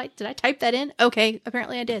did I type that in? Okay,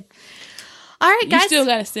 apparently I did." All right, guys, you still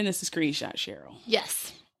got to send us a screenshot, Cheryl.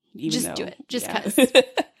 Yes. Do it. Just because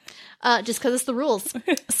it's the rules.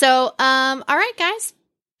 So, all right, guys,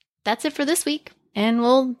 that's it for this week. And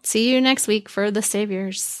we'll see you next week for the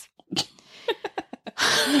Saviors.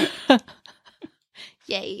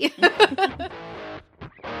 Yay.